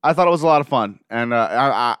I thought it was a lot of fun. And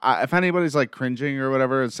if anybody's like cringing or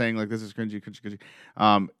whatever and saying like this is cringy,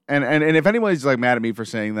 and if anybody's like mad at me for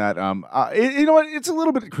saying that, you know what? It's a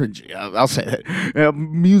little bit cringy. I'll say that.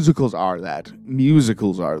 Musicals are that.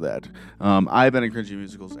 I've been in cringy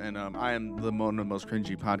musicals, and I am one of the most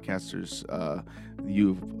cringy podcasters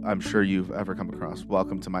I'm sure you've ever come across.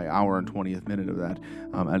 Welcome to my hour and 20th minute of that.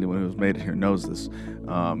 Anyone who's made it here knows this.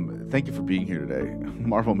 Thank you for being here today,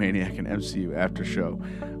 Marvel Maniac and MCU After Show.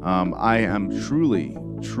 I am truly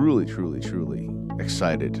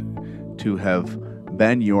excited to have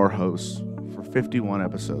been your host for 51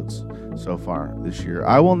 episodes so far this year.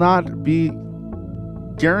 I will not be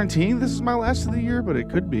guaranteeing this is my last of the year, but it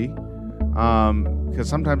could be. Because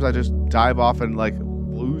sometimes I just dive off and like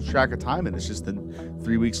lose track of time, and it's just then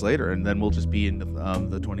 3 weeks later, and then we'll just be in the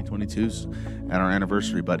 2022s at our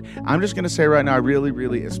anniversary. But I'm just going to say right now, I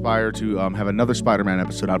really aspire to have another Spider-Man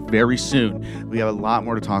episode out very soon. We have a lot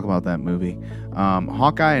more to talk about that movie.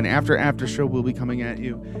 Hawkeye and After Show will be coming at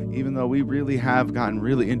you, even though we really have gotten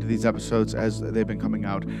really into these episodes as they've been coming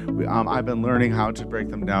out. I've been learning how to break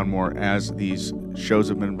them down more as these shows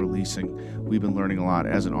have been releasing. We've been learning a lot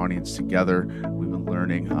as an audience together. We've been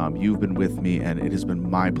learning. You've been with me, and it has been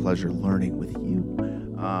my pleasure learning with you.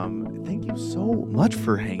 Thank you so much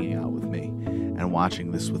for hanging out with me and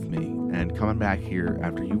watching this with me and coming back here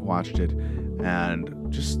after you watched it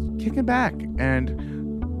and just kicking back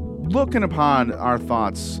and looking upon our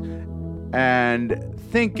thoughts and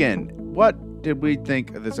thinking, what did we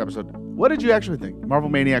think of this episode? What did you actually think?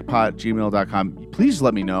 MarvelManiacPod@gmail.com. Please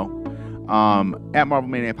let me know. At Marvel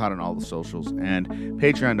Maniac Pod on all the socials, and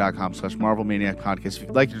patreon.com/Marvel Maniac Podcast. If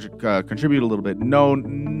you'd like to contribute a little bit, no,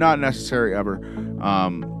 not necessary ever.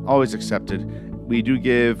 Always accepted. We do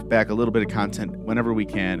give back a little bit of content whenever we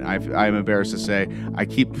can. I'm embarrassed to say, I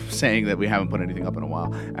keep saying that we haven't put anything up in a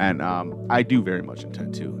while, and I do very much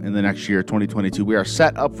intend to. In the next year, 2022, we are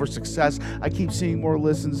set up for success. I keep seeing more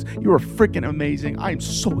listens. You are freaking amazing. I am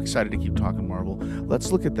so excited to keep talking Marvel.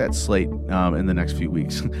 Let's look at that slate in the next few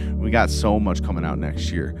weeks. We got so much coming out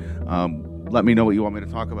next year. Let me know what you want me to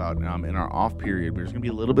talk about in our off period. There's going to be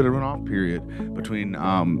a little bit of an off period between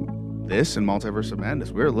this and Multiverse of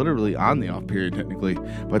Madness. We're literally on the off period technically,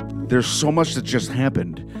 but there's so much that just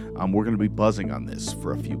happened. We're going to be buzzing on this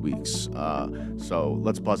for a few weeks. So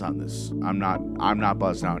let's buzz on this. I'm not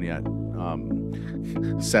buzzed out yet.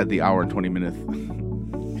 Said the hour and 20 minute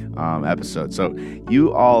episode. So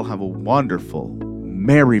you all have a wonderful,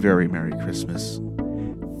 very Merry Christmas.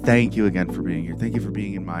 Thank you again for being here. Thank you for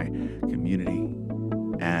being in my community.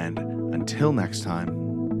 And until next time,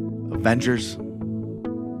 Avengers,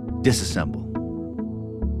 disassemble.